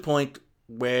discussion point,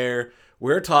 where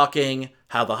we're talking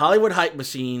how the Hollywood hype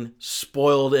machine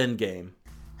spoiled Endgame.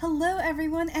 Hello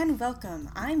everyone and welcome.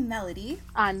 I'm Melody.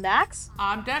 I'm Max.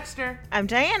 I'm Dexter. I'm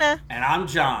Diana. And I'm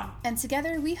John. And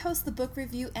together we host the book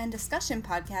review and discussion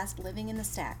podcast Living in the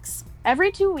Stacks.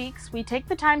 Every 2 weeks, we take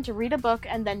the time to read a book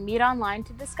and then meet online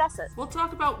to discuss it. We'll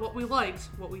talk about what we liked,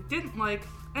 what we didn't like,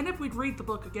 and if we'd read the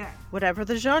book again. Whatever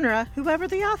the genre, whoever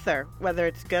the author, whether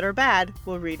it's good or bad,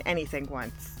 we'll read anything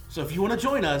once. So if you want to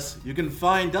join us, you can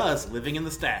find us Living in the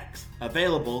Stacks,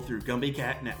 available through Gumby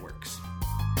Cat Networks.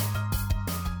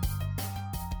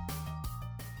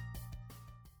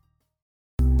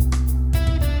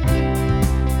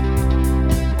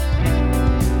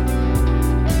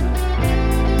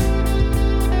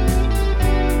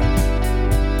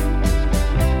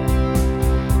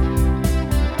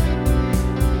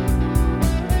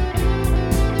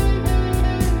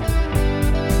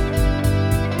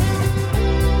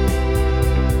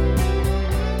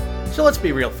 So let's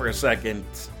be real for a second.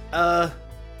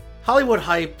 Hollywood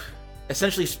hype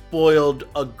essentially spoiled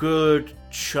a good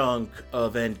chunk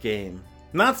of Endgame.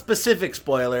 Not specific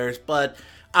spoilers, but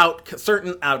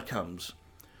certain outcomes.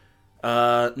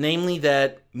 Namely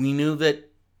that we knew that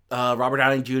Robert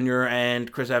Downey Jr.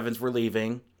 and Chris Evans were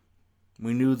leaving.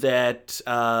 We knew that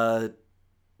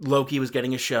Loki was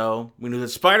getting a show. We knew that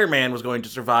Spider-Man was going to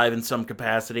survive in some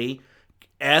capacity,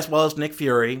 as well as Nick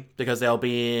Fury, because they'll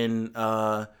be in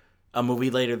a movie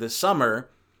later this summer.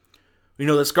 We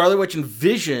know that Scarlet Witch and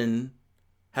Vision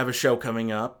have a show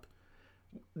coming up.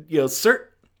 You know,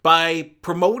 by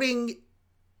promoting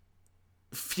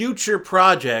future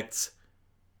projects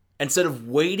instead of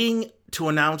waiting to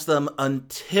announce them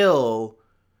until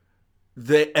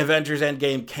the Avengers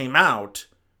Endgame came out,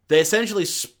 they essentially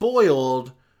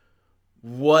spoiled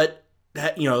certain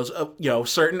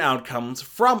outcomes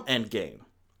from Endgame.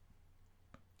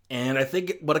 And I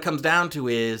think what it comes down to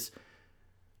is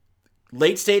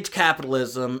late-stage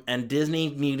capitalism and Disney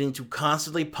needing to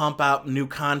constantly pump out new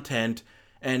content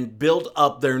and build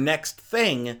up their next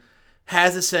thing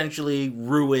has essentially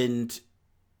ruined,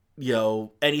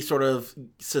 any sort of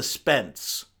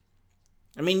suspense.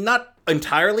 I mean, not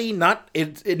entirely,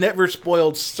 it never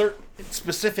spoiled certain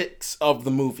specifics of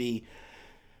the movie,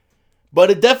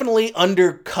 but it definitely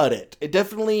undercut it.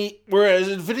 Whereas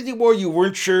Infinity War, you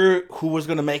weren't sure who was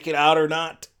going to make it out or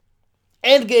not.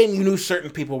 Endgame, you knew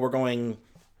certain people were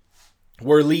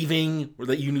leaving, or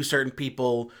that you knew certain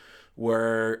people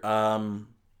were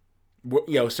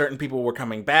certain people were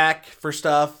coming back for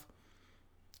stuff.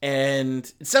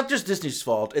 And it's not just Disney's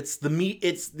fault. It's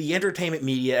the entertainment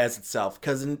media as itself.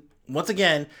 Because, once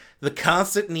again, the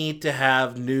constant need to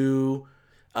have new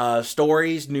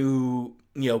stories, new,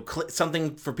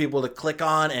 something for people to click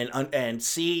on and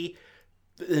see,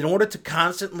 in order to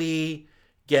constantly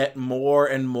get more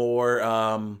and more,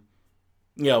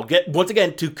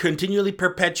 to continually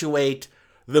perpetuate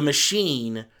the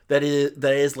machine that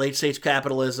is late stage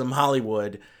capitalism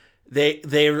Hollywood.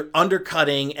 They're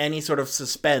undercutting any sort of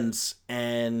suspense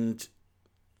and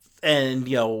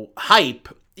hype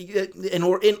in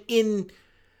order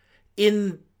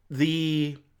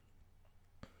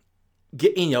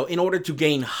to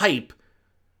gain hype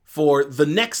for the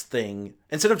next thing,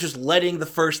 instead of just letting the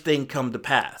first thing come to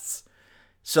pass.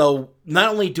 So not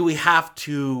only do we have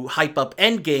to hype up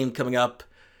Endgame coming up,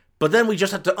 but then we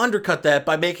just have to undercut that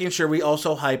by making sure we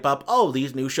also hype up,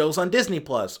 these new shows on Disney+.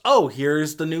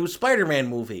 Here's the new Spider-Man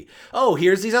movie.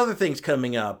 Here's these other things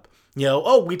coming up.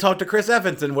 We talked to Chris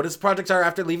Evans and what his projects are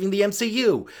after leaving the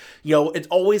MCU. It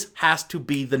always has to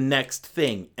be the next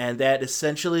thing. And that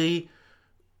essentially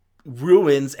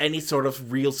ruins any sort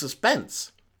of real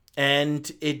suspense.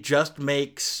 And it just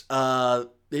makes,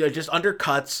 it just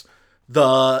undercuts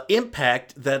the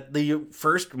impact that the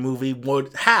first movie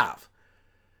would have.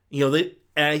 And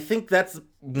I think that's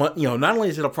what, not only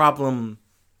is it a problem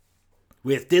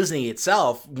with Disney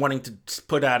itself wanting to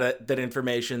put out that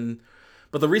information,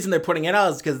 but the reason they're putting it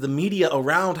out is because the media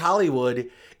around Hollywood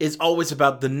is always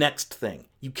about the next thing.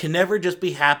 You can never just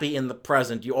be happy in the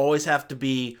present. You always have to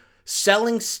be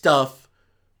selling stuff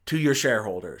to your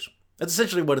shareholders. That's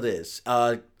essentially what it is.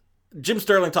 Jim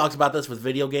Sterling talks about this with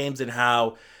video games and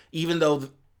how even though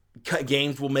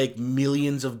games will make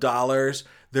millions of dollars,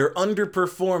 they're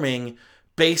underperforming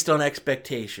based on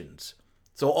expectations.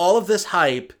 So all of this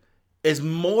hype is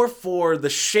more for the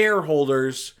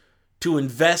shareholders to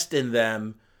invest in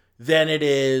them than it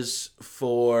is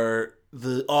for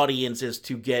the audiences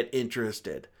to get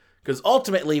interested. Because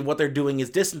ultimately what they're doing is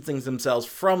distancing themselves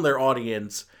from their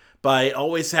audience by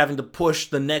always having to push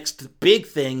the next big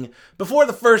thing before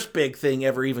the first big thing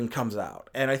ever even comes out.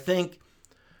 And I think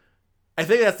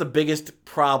that's the biggest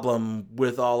problem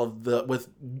with with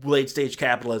late stage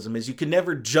capitalism is you can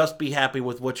never just be happy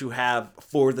with what you have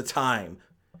for the time.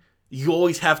 You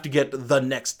always have to get the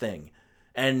next thing.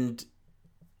 And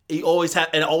it always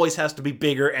has to be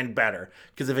bigger and better.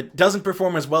 Because if it doesn't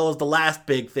perform as well as the last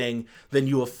big thing, then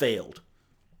you have failed.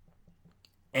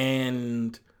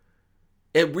 And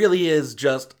it really is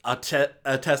just a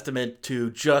testament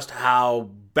to just how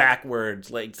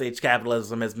backwards late-stage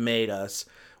capitalism has made us,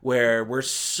 where where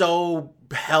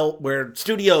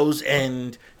studios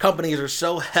and companies are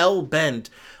so hell-bent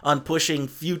on pushing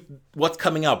what's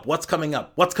coming up,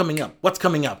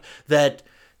 that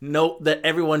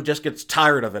everyone just gets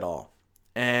tired of it all.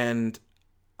 And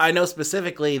I know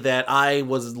specifically that I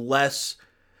was less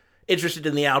interested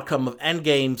in the outcome of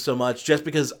Endgame so much just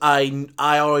because I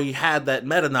already had that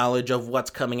meta knowledge of what's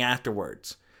coming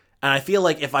afterwards. And I feel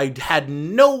like if I had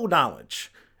no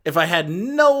knowledge, if I had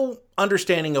no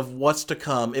understanding of what's to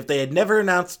come, if they had never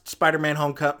announced Spider-Man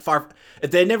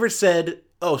if they had never said,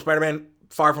 Spider-Man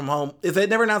Far From Home, if they had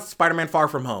never announced Spider-Man Far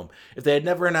From Home, if they had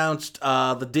never announced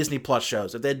the Disney Plus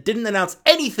shows, if they didn't announce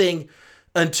anything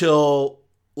until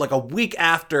like a week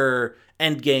after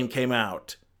Endgame came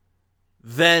out,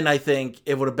 then I think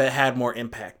it would have had more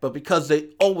impact. But because they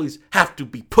always have to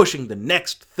be pushing the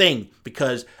next thing,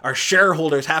 because our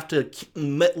shareholders have to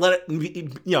let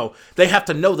it, they have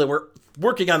to know that we're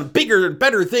working on bigger and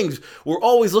better things. We're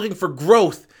always looking for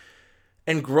growth.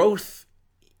 And growth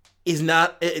is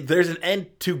not, there's an end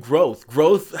to growth.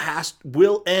 Growth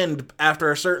will end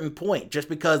after a certain point, just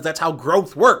because that's how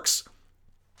growth works.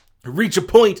 Reach a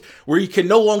point where you can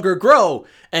no longer grow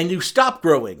and you stop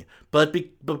growing. But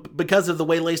because of the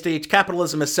way late-stage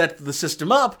capitalism has set the system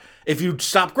up, if you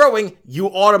stop growing, you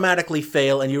automatically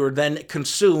fail, and you are then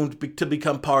consumed to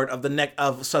become part of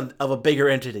of a bigger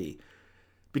entity.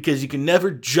 Because you can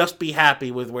never just be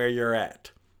happy with where you're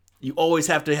at. You always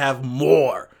have to have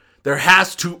more. There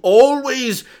has to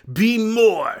always be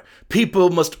more. People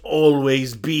must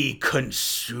always be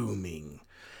consuming.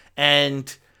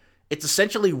 And it's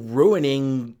essentially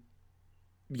ruining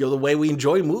the way we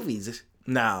enjoy movies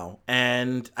now.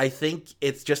 And I think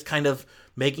it's just kind of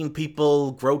making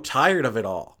people grow tired of it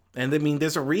all. And I mean,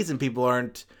 there's a reason people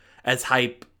aren't as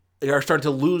hype. They are starting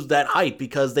to lose that hype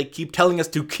because they keep telling us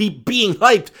to keep being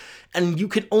hyped. And you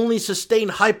can only sustain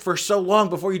hype for so long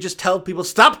before you just tell people,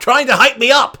 stop trying to hype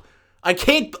me up. I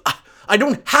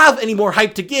don't have any more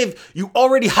hype to give. You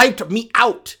already hyped me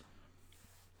out.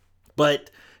 But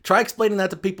try explaining that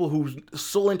to people whose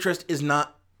sole interest is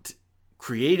not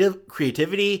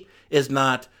creativity, is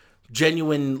not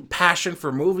genuine passion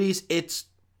for movies. It's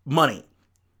money.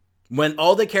 When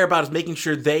all they care about is making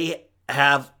sure they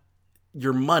have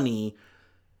your money,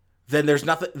 then there's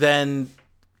nothing. Then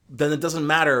it doesn't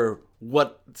matter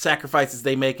what sacrifices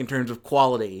they make in terms of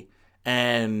quality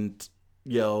and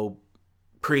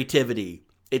creativity.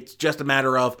 It's just a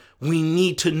matter of, we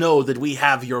need to know that we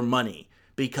have your money,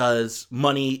 because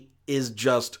money is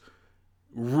just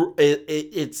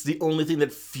it's the only thing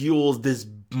that fuels this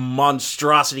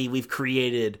monstrosity we've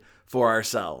created for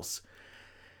ourselves.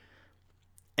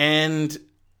 And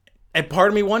part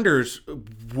of me wonders,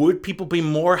 would people be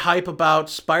more hype about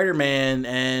Spider-Man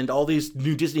and all these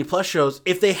new Disney Plus shows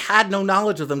if they had no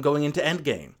knowledge of them going into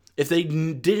Endgame? If they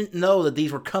didn't know that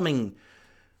these were coming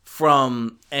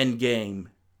from Endgame?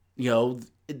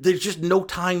 There's just no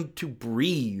time to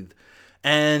breathe.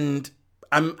 And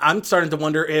I'm starting to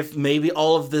wonder if maybe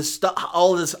all of this stuff,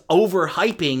 all of this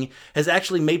overhyping has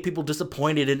actually made people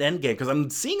disappointed in Endgame, because I'm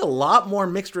seeing a lot more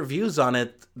mixed reviews on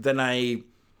it than I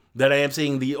am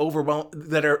seeing the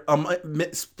that are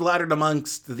splattered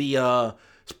amongst the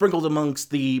sprinkled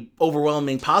amongst the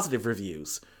overwhelming positive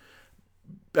reviews.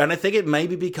 and I think it may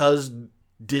be because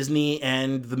Disney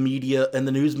and the media and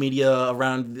the news media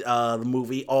around the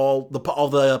movie, all the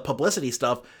publicity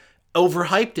stuff,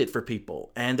 overhyped it for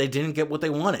people, and they didn't get what they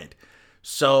wanted.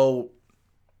 So,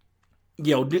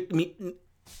 you know,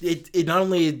 it not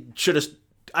only should have.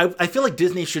 I feel like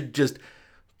Disney should just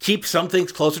keep some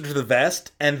things closer to the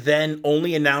vest and then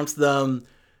only announce them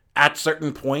at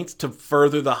certain points to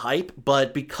further the hype.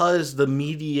 But because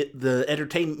the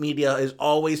entertainment media is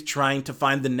always trying to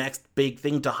find the next big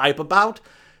thing to hype about,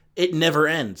 it never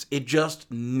ends. It just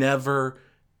never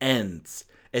ends.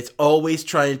 It's always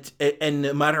trying to, and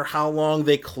no matter how long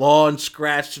they claw and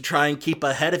scratch to try and keep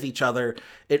ahead of each other,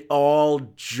 it all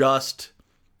just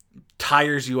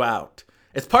tires you out.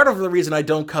 It's part of the reason I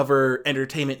don't cover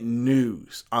entertainment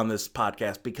news on this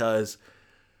podcast, because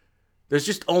there's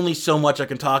just only so much I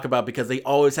can talk about, because they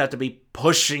always have to be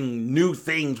pushing new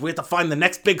things. We have to find the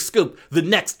next big scoop, the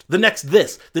next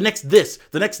this, the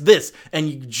next this, and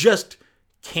you just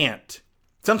can't.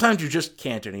 Sometimes you just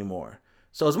can't anymore.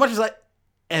 So as much as I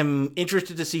am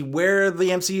interested to see where the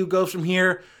MCU goes from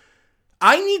here,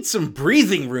 I need some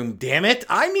breathing room, damn it.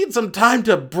 I need some time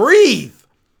to breathe.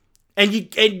 And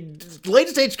late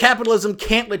stage capitalism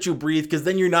can't let you breathe, because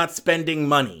then you're not spending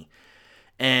money.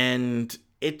 And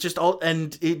it just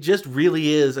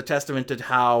really is a testament to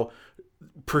how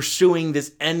pursuing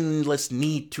this endless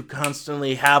need to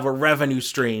constantly have a revenue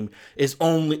stream is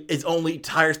only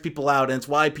tires people out, and it's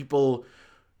why people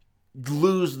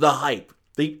lose the hype.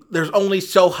 There's only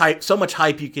so much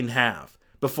hype you can have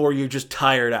before you're just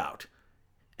tired out.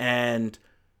 And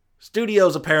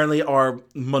studios apparently are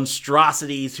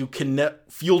monstrosities who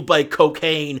fueled by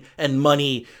cocaine and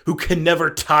money, who can never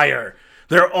tire.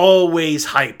 They're always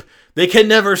hype. They can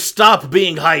never stop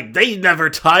being hype. They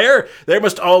never tire. There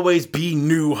must always be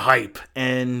new hype.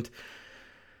 And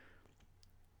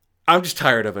I'm just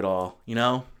tired of it all, you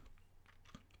know?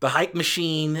 The hype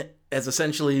machine has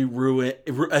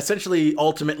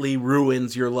ultimately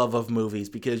ruins your love of movies,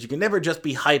 because you can never just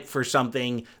be hyped for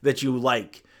something that you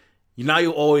like. Now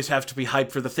you always have to be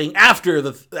hyped for the thing after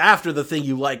the thing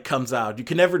you like comes out. You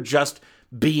can never just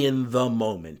be in the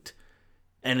moment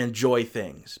and enjoy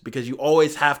things, because you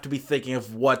always have to be thinking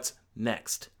of what's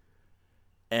next.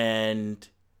 And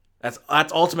that's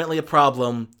ultimately a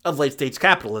problem of late stage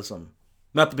capitalism.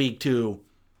 Not to be too,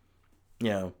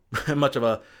 much of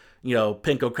a,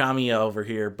 pinko kamiya over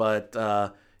here, but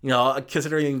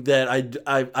considering that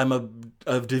I'm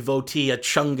a devotee, a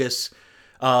chungus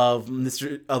of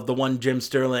the one Jim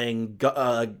Sterling,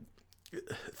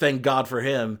 thank God for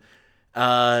him.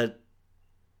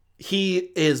 He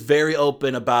is very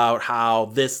open about how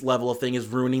this level of thing is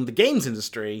ruining the games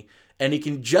industry, and it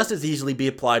can just as easily be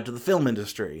applied to the film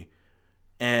industry.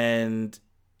 And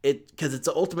because it's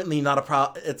ultimately not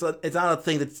it's not a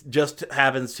thing that just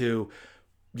happens to,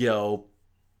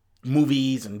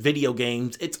 movies and video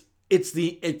games. It's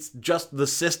just the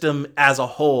system as a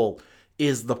whole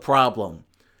is the problem.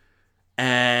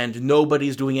 And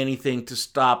nobody's doing anything to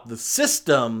stop the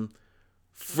system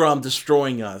from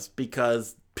destroying us,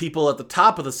 because people at the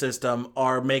top of the system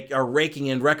are raking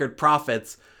in record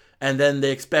profits, and then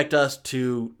they expect us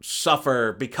to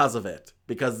suffer because of it,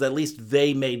 because at least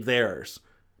they made theirs.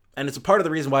 And it's a part of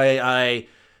the reason why I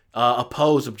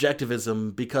oppose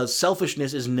objectivism, because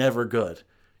selfishness is never good.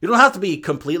 You don't have to be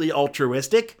completely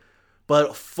altruistic,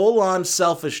 but full-on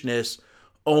selfishness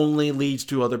only leads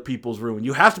to other people's ruin.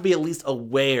 You have to be at least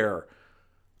aware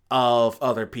of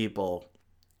other people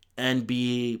and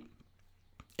be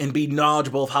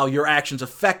knowledgeable of how your actions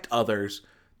affect others.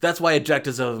 That's why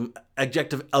objectivism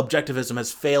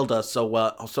has failed us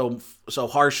so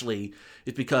harshly.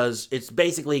 It's because it's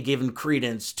basically given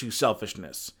credence to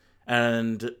selfishness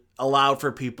and allowed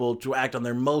for people to act on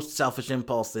their most selfish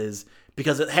impulses,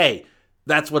 because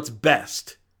that's what's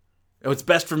best. What's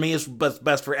best for me is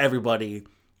best for everybody,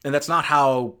 and that's not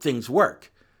how things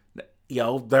work.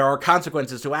 There are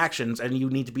consequences to actions, and you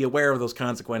need to be aware of those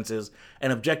consequences,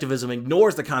 and objectivism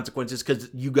ignores the consequences because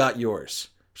you got yours.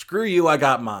 Screw you, I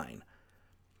got mine.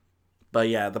 But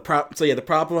yeah, the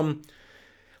problem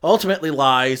ultimately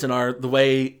lies in the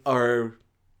way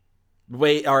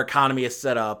our economy is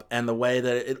set up, and the way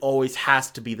that it always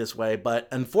has to be this way. But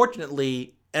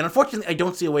unfortunately, I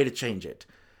don't see a way to change it.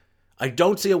 I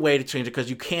don't see a way to change it, because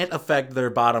you can't affect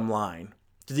their bottom line.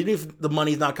 Because even if the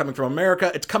money's not coming from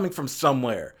America, it's coming from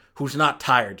somewhere who's not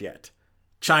tired yet.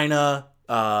 China,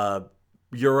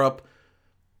 Europe,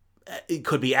 it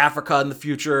could be Africa in the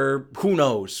future. Who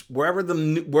knows? Wherever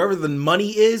the money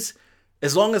is,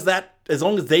 as long as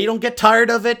they don't get tired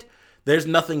of it, there's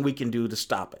nothing we can do to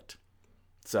stop it.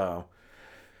 So,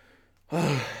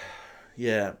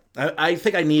 Yeah. I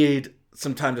think I need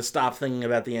some time to stop thinking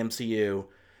about the MCU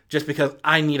just because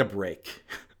I need a break.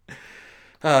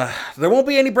 There won't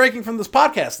be any breaking from this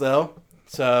podcast, though.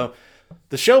 So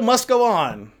the show must go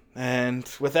on. And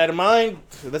with that in mind,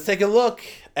 let's take a look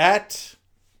at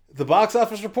the box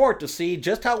office report to see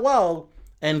just how well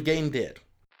Endgame did.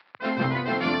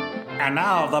 And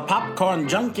now the popcorn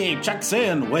junkie checks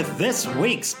in with this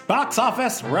week's box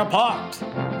office report.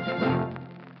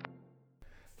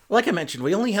 Like I mentioned,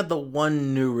 we only had the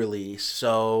one new release,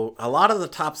 so a lot of the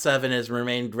top 7 has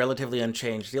remained relatively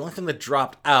unchanged. The only thing that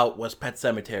dropped out was Pet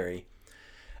Sematary.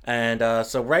 And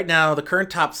so right now, the current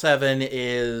top 7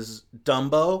 is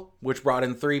Dumbo, which brought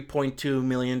in $3.2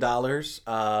 million. There's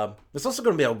also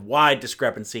going to be a wide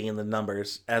discrepancy in the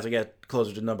numbers as we get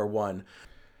closer to number 1.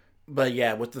 But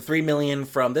yeah, with the $3 million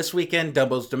from this weekend,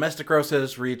 Dumbo's domestic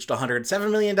grosses reached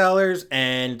 $107 million,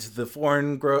 and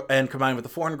and combined with the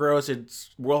foreign gross, its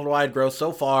worldwide gross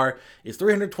so far is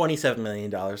 $327 million.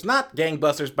 Not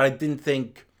gangbusters, but I didn't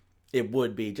think it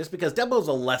would be, just because Dumbo's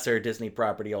a lesser Disney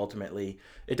property ultimately.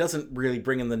 It doesn't really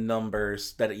bring in the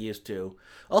numbers that it used to.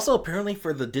 Also, apparently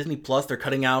for the Disney Plus, they're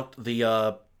cutting out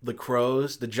the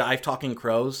crows, the jive-talking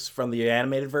crows from the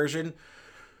animated version,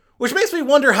 which makes me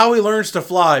wonder how he learns to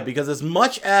fly, because as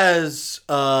much as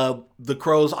the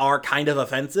crows are kind of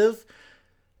offensive,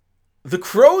 the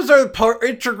crows are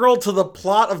integral to the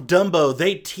plot of Dumbo.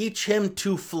 They teach him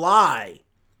to fly.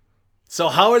 So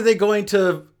how are they going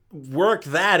to work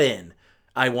that in,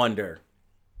 I wonder?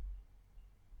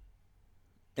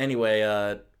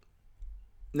 Anyway,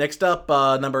 next up,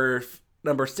 number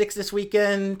 6 this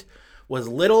weekend was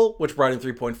Little, which brought in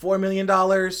 $3.4 million.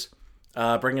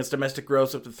 Bringing its domestic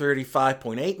gross up to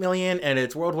 $35.8 million, and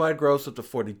its worldwide gross up to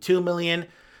 $42 million.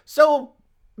 So,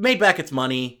 made back its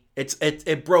money.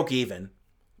 It broke even.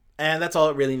 And that's all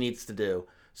it really needs to do.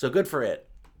 So, good for it.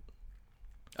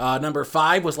 Number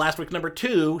 5 was last week number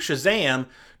 2. Shazam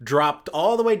dropped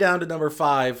all the way down to number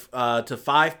 5 to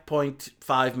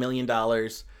 $5.5 million,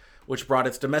 which brought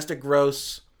its domestic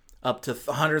gross up to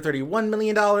 $131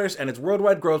 million, and its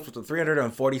worldwide gross was to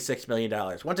 $346 million.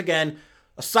 Once again,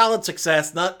 a solid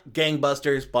success, not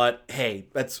gangbusters, but hey,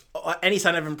 that's any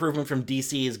sign of improvement from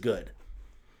DC is good.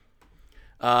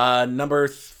 Number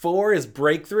 4 is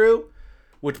Breakthrough,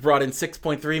 which brought in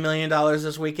 $6.3 million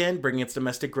this weekend, bringing its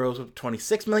domestic gross up to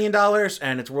 $26 million,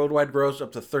 and its worldwide gross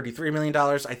up to $33 million.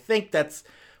 I think that's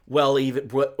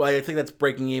I think that's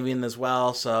breaking even as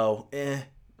well, so,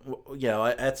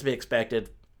 that's to be expected.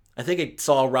 I think it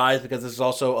saw a rise because this is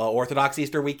also Orthodox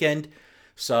Easter weekend,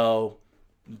 so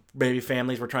maybe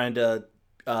families were trying to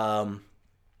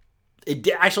it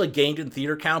actually gained in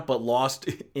theater count but lost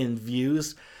in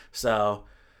views. So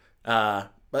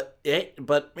but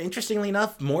interestingly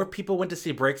enough, more people went to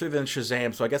see Breakthrough than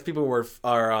Shazam, so I guess people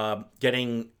are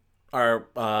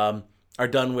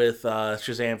done with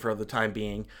Shazam for the time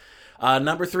being.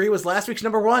 Number 3 was last week's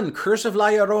number 1, Curse of La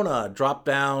Llorona, dropped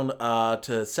down to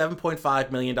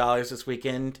 $7.5 million this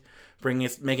weekend,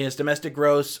 making its domestic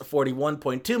gross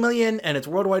 $41.2 million, and its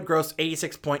worldwide gross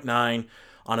 $86.9 million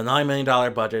on a $9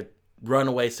 million budget.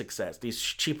 Runaway success. These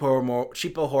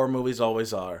cheapo horror movies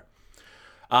always are.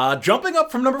 Jumping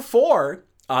up from number 4,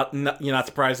 not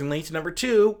surprisingly, to number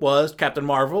 2 was Captain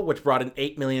Marvel, which brought in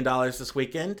 $8 million this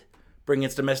weekend, bringing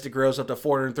its domestic gross up to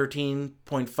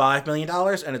 $413.5 million,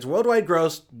 and its worldwide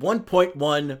gross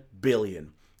 $1.1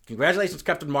 billion. Congratulations,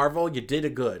 Captain Marvel, you did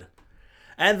it good.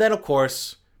 And then, of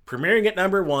course, premiering at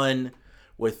number 1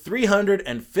 with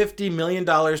 $350 million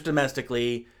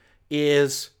domestically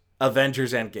is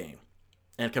Avengers Endgame.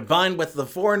 And combined with the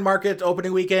foreign market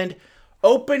opening weekend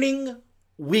of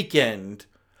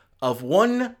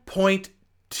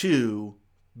 $1.2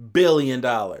 billion.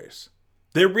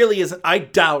 There really isn't, I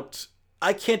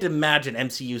can't imagine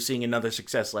MCU seeing another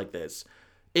success like this.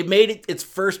 It made its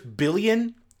first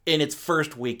billion in its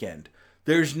first weekend.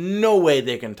 There's no way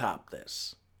they can top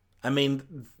this. I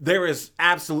mean, there is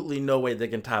absolutely no way they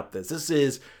can top this. This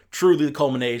is truly the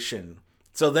culmination.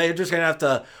 So they're just going to have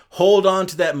to hold on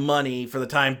to that money for the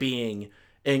time being.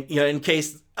 And, in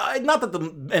case, not that the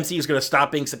MCU is going to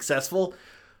stop being successful,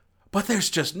 but there's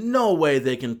just no way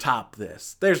they can top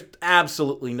this. There's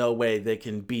absolutely no way they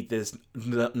can beat this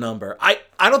number. I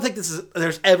don't think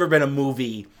there's ever been a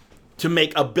movie to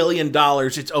make $1 billion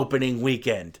its opening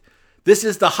weekend. This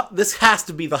has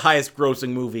to be the highest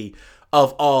grossing movie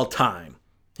of all time.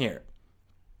 Here.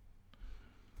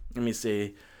 Let me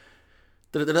see.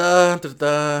 Looking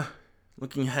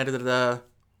ahead.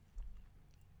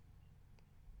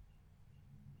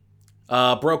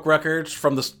 Broke records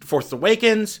from The Force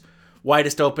Awakens.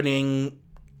 Widest opening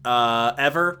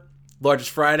ever.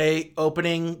 Largest Friday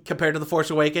opening compared to The Force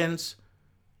Awakens.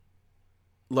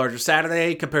 Largest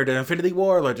Saturday compared to Infinity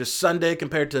War. Largest Sunday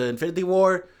compared to Infinity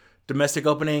War. Domestic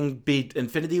opening beat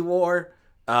Infinity War.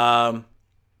 Number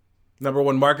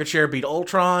one market share beat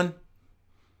Ultron.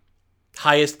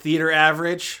 Highest theater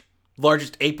average.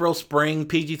 Largest April, spring,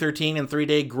 PG-13 and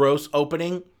 3-day gross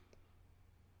opening.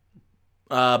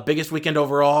 Biggest weekend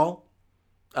overall.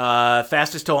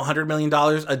 Fastest to $100 million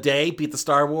a day. Beat the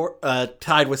Star Wars,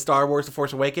 tied with Star Wars The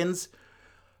Force Awakens.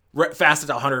 Fastest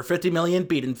to $150 million.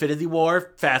 Beat Infinity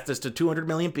War. Fastest to $200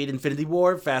 million. Beat Infinity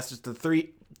War. Fastest to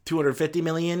 $250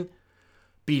 million.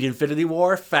 Beat Infinity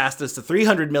War. Fastest to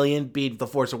 $300 million. Beat The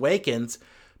Force Awakens.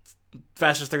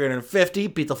 Fastest 350,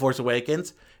 beat The Force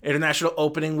Awakens. International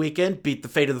opening weekend, beat The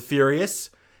Fate of the Furious.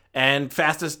 And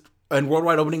fastest and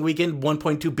worldwide opening weekend,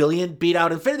 1.2 billion, beat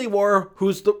out Infinity War,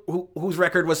 whose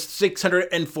record was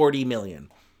 640 million.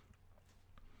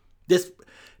 This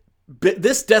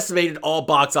decimated all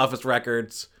box office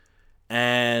records,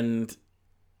 and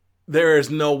there is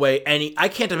no way I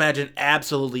can't imagine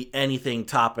absolutely anything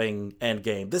topping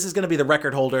Endgame. This is going to be the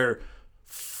record holder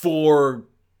for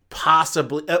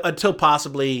until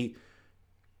possibly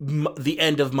the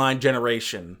end of my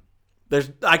generation.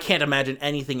 I can't imagine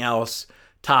anything else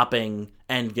topping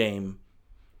Endgame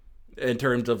in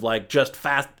terms of like just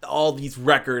fast all these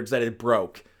records that it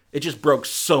broke. It just broke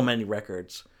so many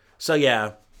records. So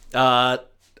yeah,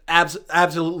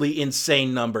 absolutely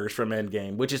insane numbers from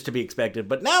Endgame, which is to be expected.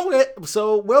 But now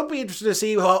we'll be interested to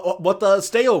see what the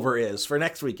stayover is for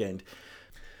next weekend.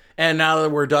 And now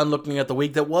that we're done looking at the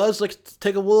week that was, let's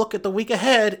take a look at the week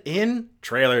ahead in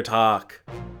Trailer Talk.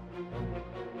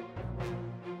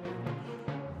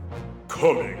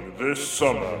 Coming this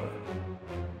summer.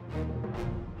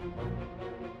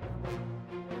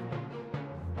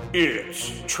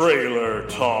 It's Trailer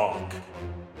Talk.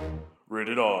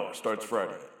 Rated R. Starts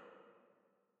Friday.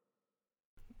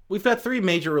 We've got 3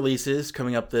 major releases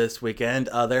coming up this weekend.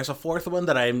 There's a 4th one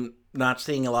that I'm not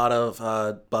seeing a lot of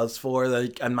buzz for.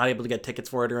 I'm not able to get tickets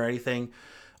for it or anything.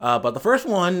 But the first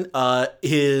one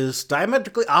is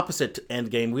diametrically opposite to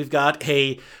Endgame. We've got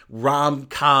a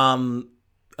rom-com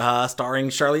starring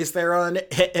Charlize Theron.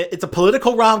 It's a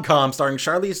political rom-com starring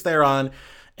Charlize Theron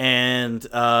and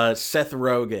Seth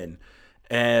Rogen.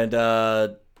 And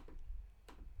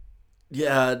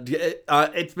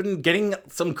it's been getting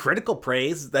some critical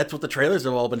praise. That's what the trailers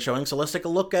have all been showing. So let's take a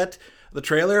look at the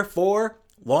trailer for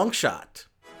Long Shot.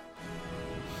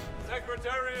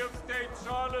 Secretary of State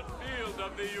Charlotte Field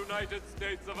of the United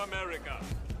States of America.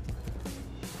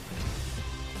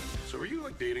 So are you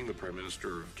like dating the Prime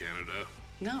Minister of Canada?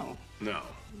 No. No.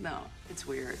 No, it's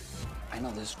weird. I know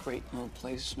this great little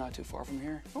place not too far from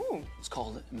here. Ooh. It's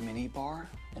called Mini Bar,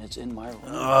 and it's in my room.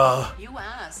 You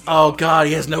asked. Oh, God,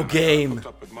 he has no game. I hooked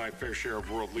up with my fair share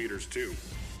of world leaders, too.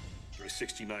 There was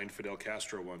 69 Fidel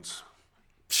Castro once.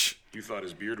 You thought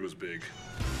his beard was big.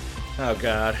 Oh,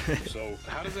 God. So,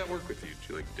 how does that work with you?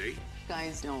 Do you, like, date?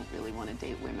 Guys don't really want to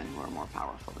date women who are more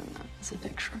powerful than them. It's a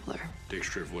Dick Shriveler. Dick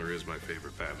Shriveler is my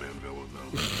favorite Batman villain,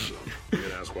 though. So, you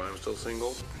gonna ask why I'm still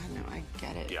single? I know, I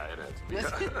get it. Yeah, it is.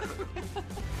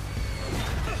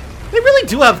 They really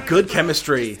do have good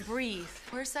chemistry. Breathe.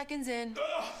 4 seconds in. 4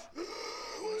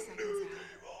 seconds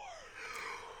out.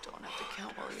 Don't have to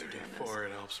count while you're doing this. 4,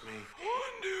 it helps me. 1,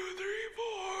 2, 3, 4.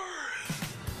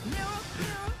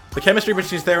 The chemistry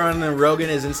between Theron and Rogen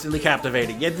is instantly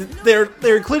captivating. Yet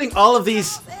they're including all of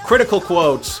these critical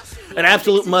quotes. An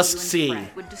absolute must-see.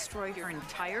 Would destroy your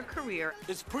entire career.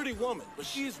 It's Pretty Woman, but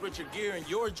she's Richard Gere and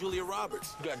you're Julia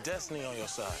Roberts. You got destiny on your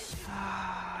side. Oh,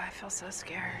 I feel so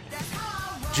scared.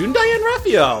 June Diane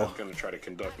Raphael. I'm gonna try to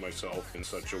conduct myself in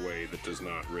such a way that does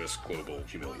not risk global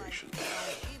humiliation.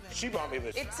 She bought me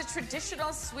this. It's a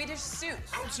traditional Swedish suit.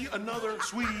 I don't see another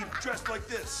Swede dressed like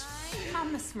this.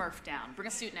 Calm the Smurf down. Bring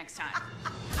a suit next time.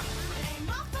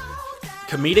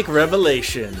 Comedic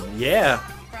revelation. Yeah.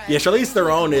 Yeah, Charlize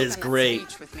Theron is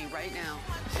great. With me right now.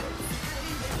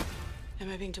 Am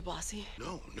I being too bossy?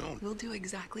 No. We'll do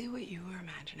exactly what you were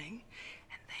imagining,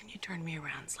 and then you turn me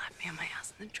around, slap me on my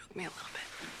ass, and then choke me a little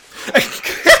bit.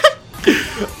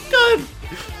 God.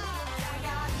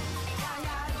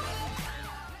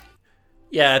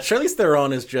 Yeah, Charlize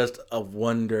Theron is just a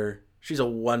wonder. She's a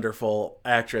wonderful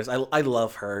actress. I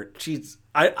love her.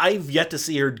 I've yet to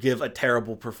see her give a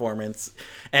terrible performance,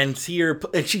 and she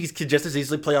could just as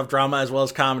easily play off drama as well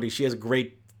as comedy. She has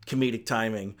great comedic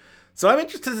timing. So I'm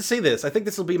interested to see this. I think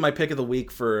this will be my pick of the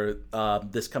week for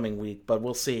this coming week, but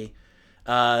we'll see.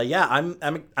 Yeah,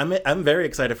 I'm very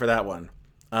excited for that one.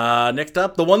 Next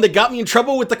up, the one that got me in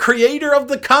trouble with the creator of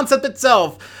the concept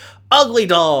itself, Ugly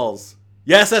Dolls.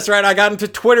 Yes, that's right. I got into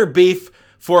Twitter beef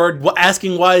for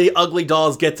asking why Ugly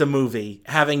Dolls gets a movie,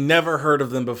 having never heard of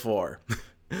them before.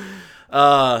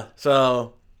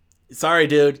 So, sorry,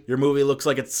 dude. Your movie looks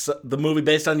like it's... The movie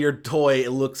based on your toy,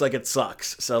 it looks like it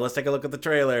sucks. So let's take a look at the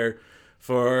trailer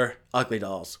for Ugly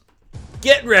Dolls.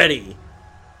 Get ready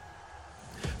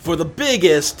for the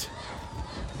biggest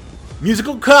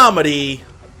musical comedy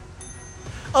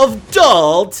of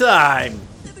doll time.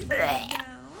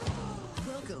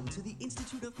 Welcome to the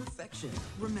Institute of Perfection.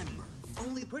 Remember,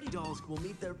 only pretty dolls will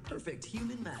meet their perfect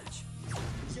human match.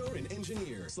 You're an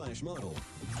engineer/model.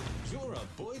 You're a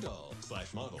boy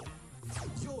doll/model.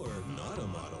 You're not a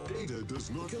model. Data does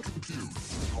not compute.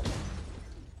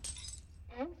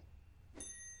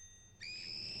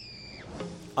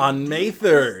 On May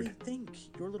 3rd. You think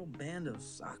your little band of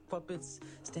sock puppets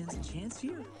stands a chance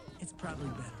here? It's probably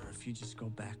better if you just go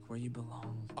back where you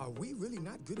belong. Are we really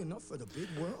not good enough for the big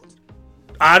world?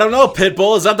 I don't know,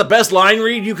 Pitbull. Is that the best line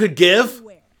read you could give?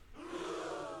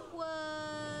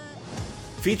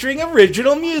 Featuring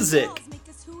original music. Make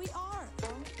us who we are.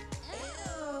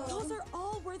 Those are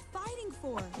all worth fighting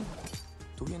for.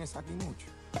 Tú vienes aquí mucho.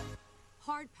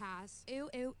 Hard pass. Ew,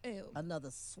 ew, ew. Another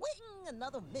swing,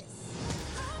 another miss.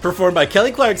 Performed by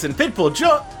Kelly Clarkson, Pitbull,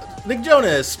 Nick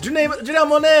Jonas, Janelle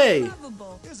Monáe.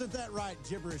 Isn't that right,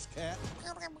 gibberish cat?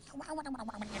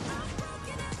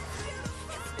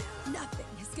 Nothing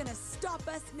is gonna stop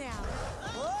us now.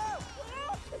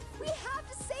 We have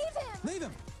to save him. Leave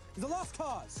him. He's a lost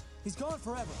cause. He's gone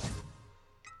forever.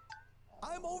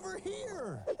 I'm over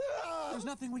here. There's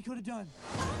nothing we could have done.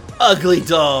 Ugly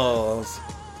Dolls.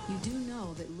 You do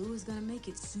know that Lou is gonna make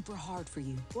it super hard for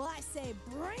you. Well, I say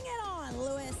bring it on,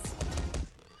 Lewis.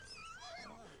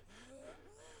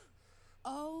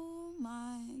 Oh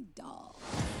my doll.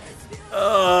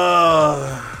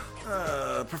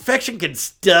 Perfection can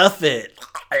stuff it.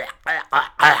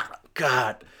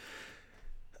 God.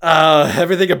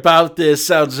 Everything about this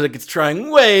sounds like it's trying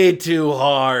way too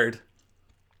hard.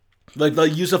 Like the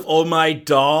use of "oh my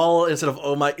doll" instead of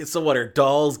 "oh my." So what, are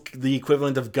dolls the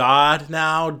equivalent of God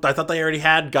now? I thought they already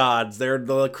had gods. They're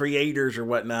the creators or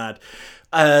whatnot.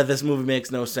 This movie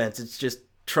makes no sense. It's just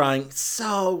trying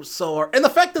so hard. And the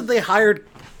fact that they hired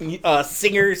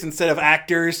singers instead of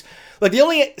actors. Like the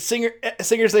only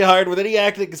singers they hired with any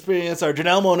acting experience are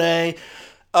Janelle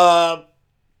Monáe,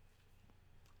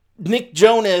 Nick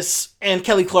Jonas, and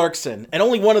Kelly Clarkson, and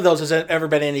only one of those has ever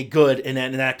been any good in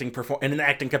an acting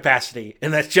capacity,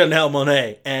 and that's Janelle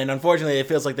Monáe. And unfortunately, it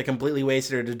feels like they completely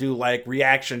wasted her to do like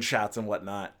reaction shots and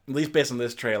whatnot. At least based on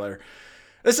this trailer.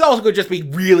 This also could just be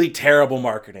really terrible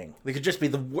marketing. They could just be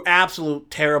the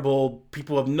absolute terrible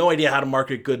people who have no idea how to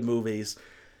market good movies.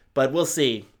 But we'll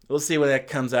see. We'll see when that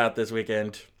comes out this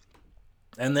weekend.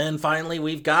 And then finally,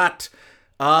 we've got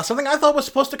something I thought was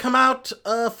supposed to come out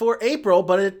for April,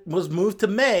 but it was moved to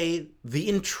May, The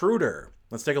Intruder.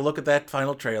 Let's take a look at that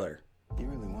final trailer. You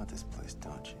really want this place,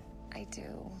 don't you? I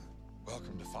do.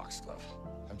 Welcome to Foxglove.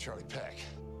 I'm Charlie Peck.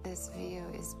 This view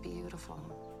is beautiful.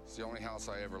 It's the only house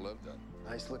I ever lived in.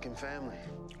 Nice-looking family.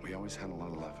 We always had a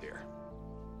lot of love here.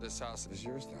 This house is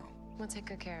yours now. We'll take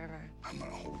good care of her. I'm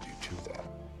gonna hold you to that.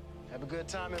 Have a good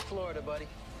time in Florida, buddy.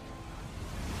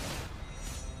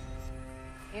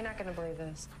 You're not gonna believe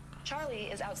this.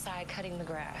 Charlie is outside cutting the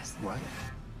grass. What?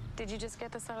 Did you just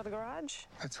get this out of the garage?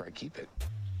 That's where I keep it.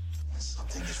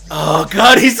 Oh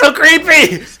God, he's so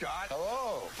creepy! Scott,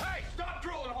 hello. Hey, stop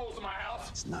drilling holes in my house.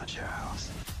 It's not your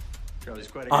house. Charlie's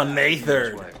quite a On guy. May His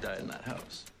 3rd. wife died in that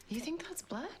house. You think that's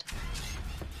blood?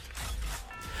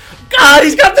 God,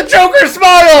 he's got the Joker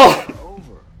smile!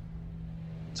 Over.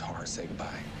 It's hard to say goodbye.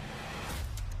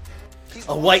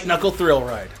 A white knuckle thrill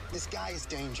ride. This guy is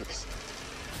dangerous.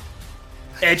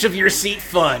 Edge of your seat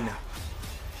fun.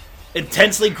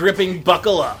 Intensely gripping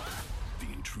buckle up.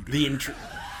 The Intruder.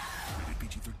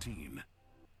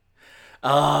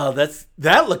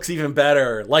 That looks even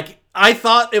better. Like, I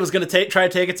thought it was going to try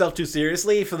to take itself too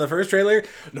seriously from the first trailer.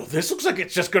 No, this looks like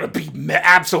it's just going to be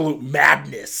absolute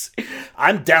madness.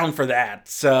 I'm down for that.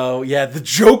 So, yeah, the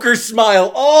Joker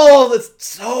smile. Oh, that's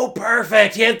so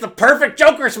perfect. He has the perfect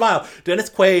Joker smile. Dennis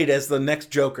Quaid as the next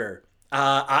Joker.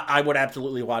 I would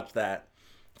absolutely watch that.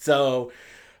 So,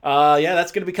 yeah,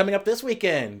 that's going to be coming up this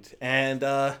weekend. And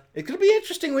it's going to be an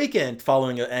interesting weekend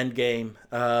following Endgame.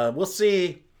 We'll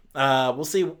see. We'll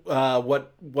see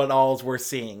what all's worth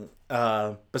seeing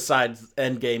besides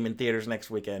Endgame in theaters next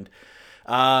weekend.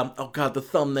 Oh God, the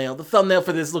thumbnail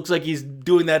for this looks like he's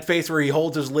doing that face where he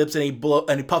holds his lips and he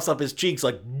puffs up his cheeks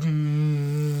like.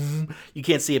 You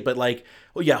can't see it, but like,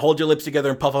 oh yeah, hold your lips together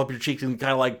and puff up your cheeks and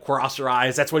kind of like cross your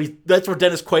eyes. That's what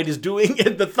Dennis Quaid is doing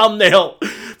in the thumbnail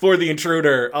for the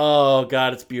intruder. Oh,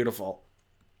 God, it's beautiful.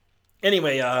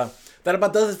 Anyway, that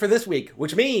about does it for this week,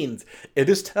 which means it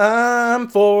is time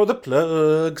for the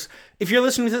plugs. If you're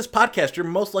listening to this podcast, you're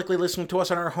most likely listening to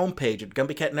us on our homepage at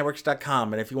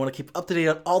GumpyCatNetworks.com. And if you want to keep up to date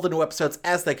on all the new episodes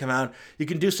as they come out, you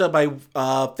can do so by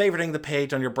favoriting the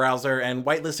page on your browser and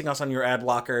whitelisting us on your ad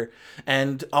blocker.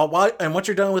 And once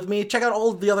you're done with me, check out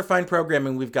all of the other fine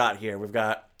programming we've got here. We've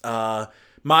got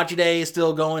Maji Day is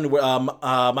still going.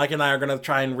 Mike and I are going to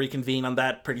try and reconvene on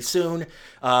that pretty soon.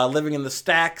 Living in the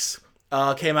Stacks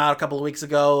came out a couple of weeks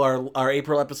ago. Our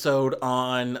April episode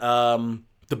on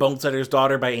The Bonesetter's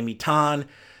Daughter by Amy Tan.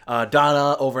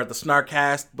 Donna over at the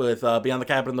Snarkcast with Beyond the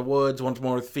Cabin in the Woods, Once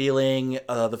More with Feeling,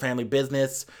 The Family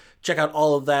Business. Check out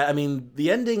all of that. I mean,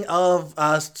 the ending of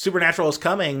Supernatural is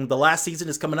coming. The last season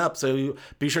is coming up, so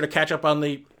be sure to catch up on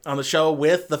the show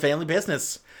with The Family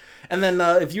Business. And then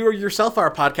if you yourself are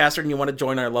a podcaster and you want to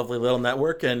join our lovely little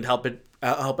network and help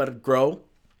it grow,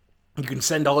 you can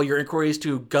send all your inquiries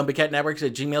to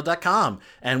GumpyCatNetworks@gmail.com,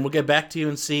 and we'll get back to you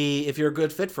and see if you're a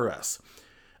good fit for us.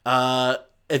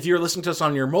 If you're listening to us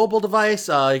on your mobile device,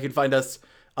 you can find us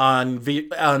on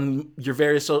your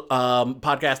various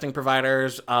podcasting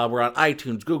providers. We're on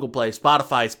iTunes, Google Play,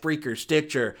 Spotify, Spreaker,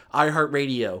 Stitcher,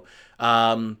 iHeartRadio.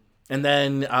 And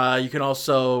then you can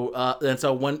also,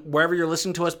 wherever you're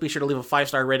listening to us, be sure to leave a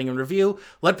 5-star rating and review.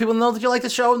 Let people know that you like the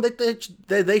show and that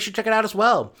they should check it out as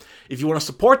well. If you want to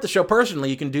support the show personally,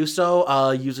 you can do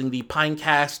so using the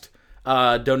Pinecast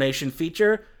donation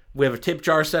feature. We have a tip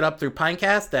jar set up through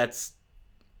Pinecast.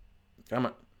 Come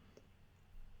on.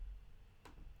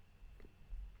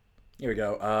 Here we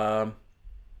go.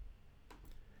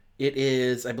 It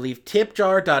is, I believe,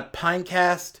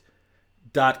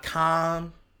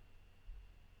 tipjar.pinecast.com.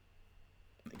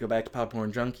 Go back to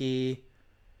Popcorn Junkie.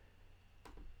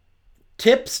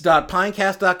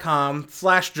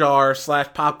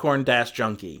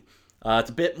 tips.pinecast.com/jar/popcorn-junkie. It's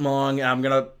a bit long. I'm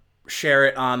going to share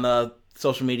it on the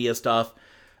social media stuff.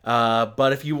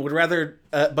 But if you would rather,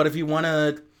 if you want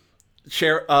to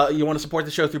share, you want to support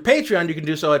the show through Patreon, you can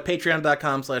do so at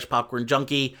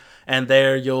patreon.com/popcornjunkie. And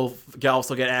there you'll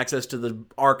also get access to the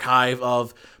archive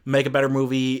of Make a Better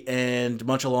Movie and a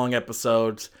bunch of long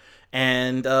episodes.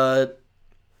 And,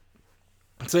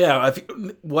 so yeah,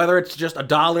 whether it's just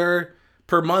 $1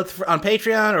 per month on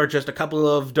Patreon or just a couple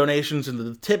of donations into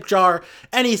the tip jar,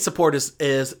 any support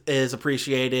is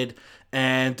appreciated.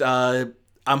 And I'm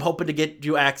hoping to get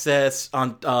you access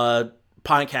on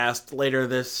Pinecast later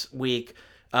this week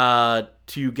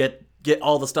to get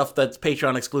all the stuff that's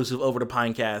Patreon exclusive over to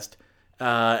Pinecast,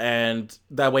 and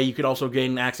that way you can also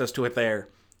gain access to it there.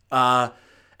 And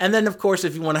then, of course,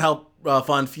 if you want to help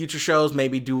fund future shows,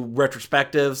 maybe do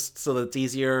retrospectives so that it's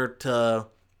easier to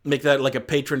make that like a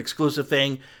patron exclusive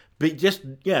thing. But just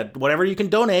whatever you can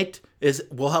donate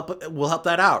will help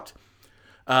that out.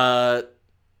 And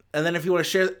then if you want to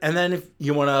share, and then if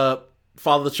you want to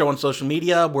follow the show on social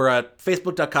media, we're at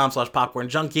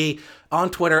facebook.com/popcornjunkie, on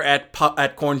Twitter at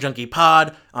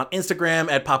cornjunkiepod, on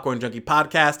Instagram at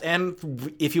popcornjunkiepodcast,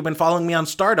 and if you've been following me on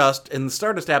Stardust, in the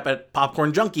Stardust app at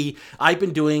Popcorn Junkie, I've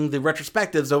been doing the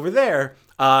retrospectives over there.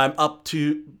 I'm up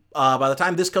to, by the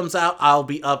time this comes out, I'll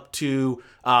be up to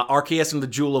Arceus and the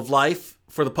Jewel of Life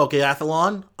for the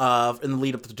Pokeathlon, in the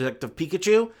lead up to Detective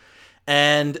Pikachu.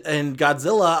 And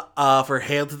Godzilla, for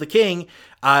Hail to the King,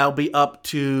 I'll be up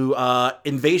to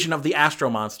Invasion of the Astro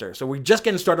Monster. So we're just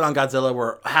getting started on Godzilla.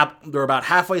 We're about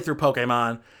halfway through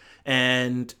Pokemon,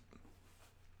 and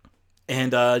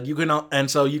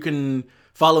so you can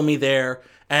follow me there,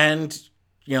 and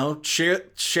share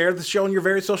the show on your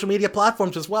various social media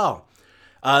platforms as well.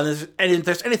 And if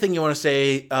there's anything you want to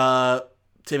say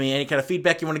to me, any kind of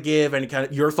feedback you want to give, any kind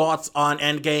of your thoughts on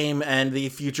Endgame and the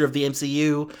future of the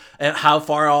MCU, and how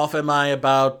far off am I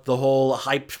about the whole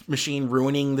hype machine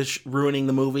ruining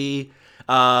the movie?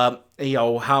 Your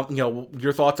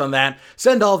thoughts on that.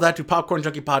 Send all of that to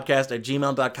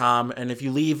popcornjunkiepodcast@gmail.com. And if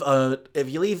you leave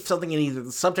something in either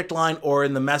the subject line or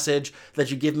in the message that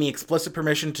you give me explicit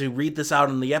permission to read this out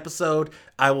in the episode,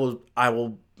 I will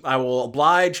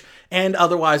oblige, and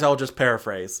otherwise I'll just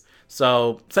paraphrase.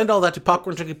 So send all that to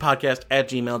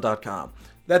popcornjunkiepodcast@gmail.com.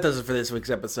 That does it for this week's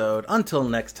episode. Until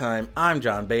next time, I'm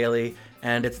John Bailey,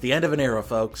 and it's the end of an era,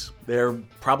 folks. There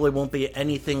probably won't be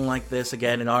anything like this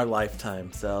again in our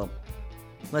lifetime, so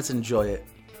let's enjoy it.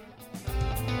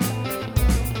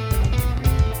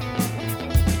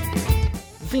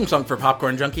 The theme song for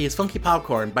Popcorn Junkie is Funky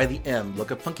Popcorn by The M.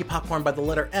 Look up Funky Popcorn by the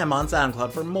letter M on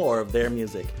SoundCloud for more of their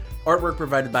music. Artwork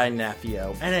provided by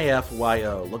Nafyo,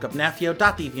 Nafyo. Look up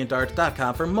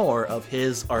nafyo.deviantart.com for more of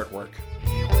his artwork.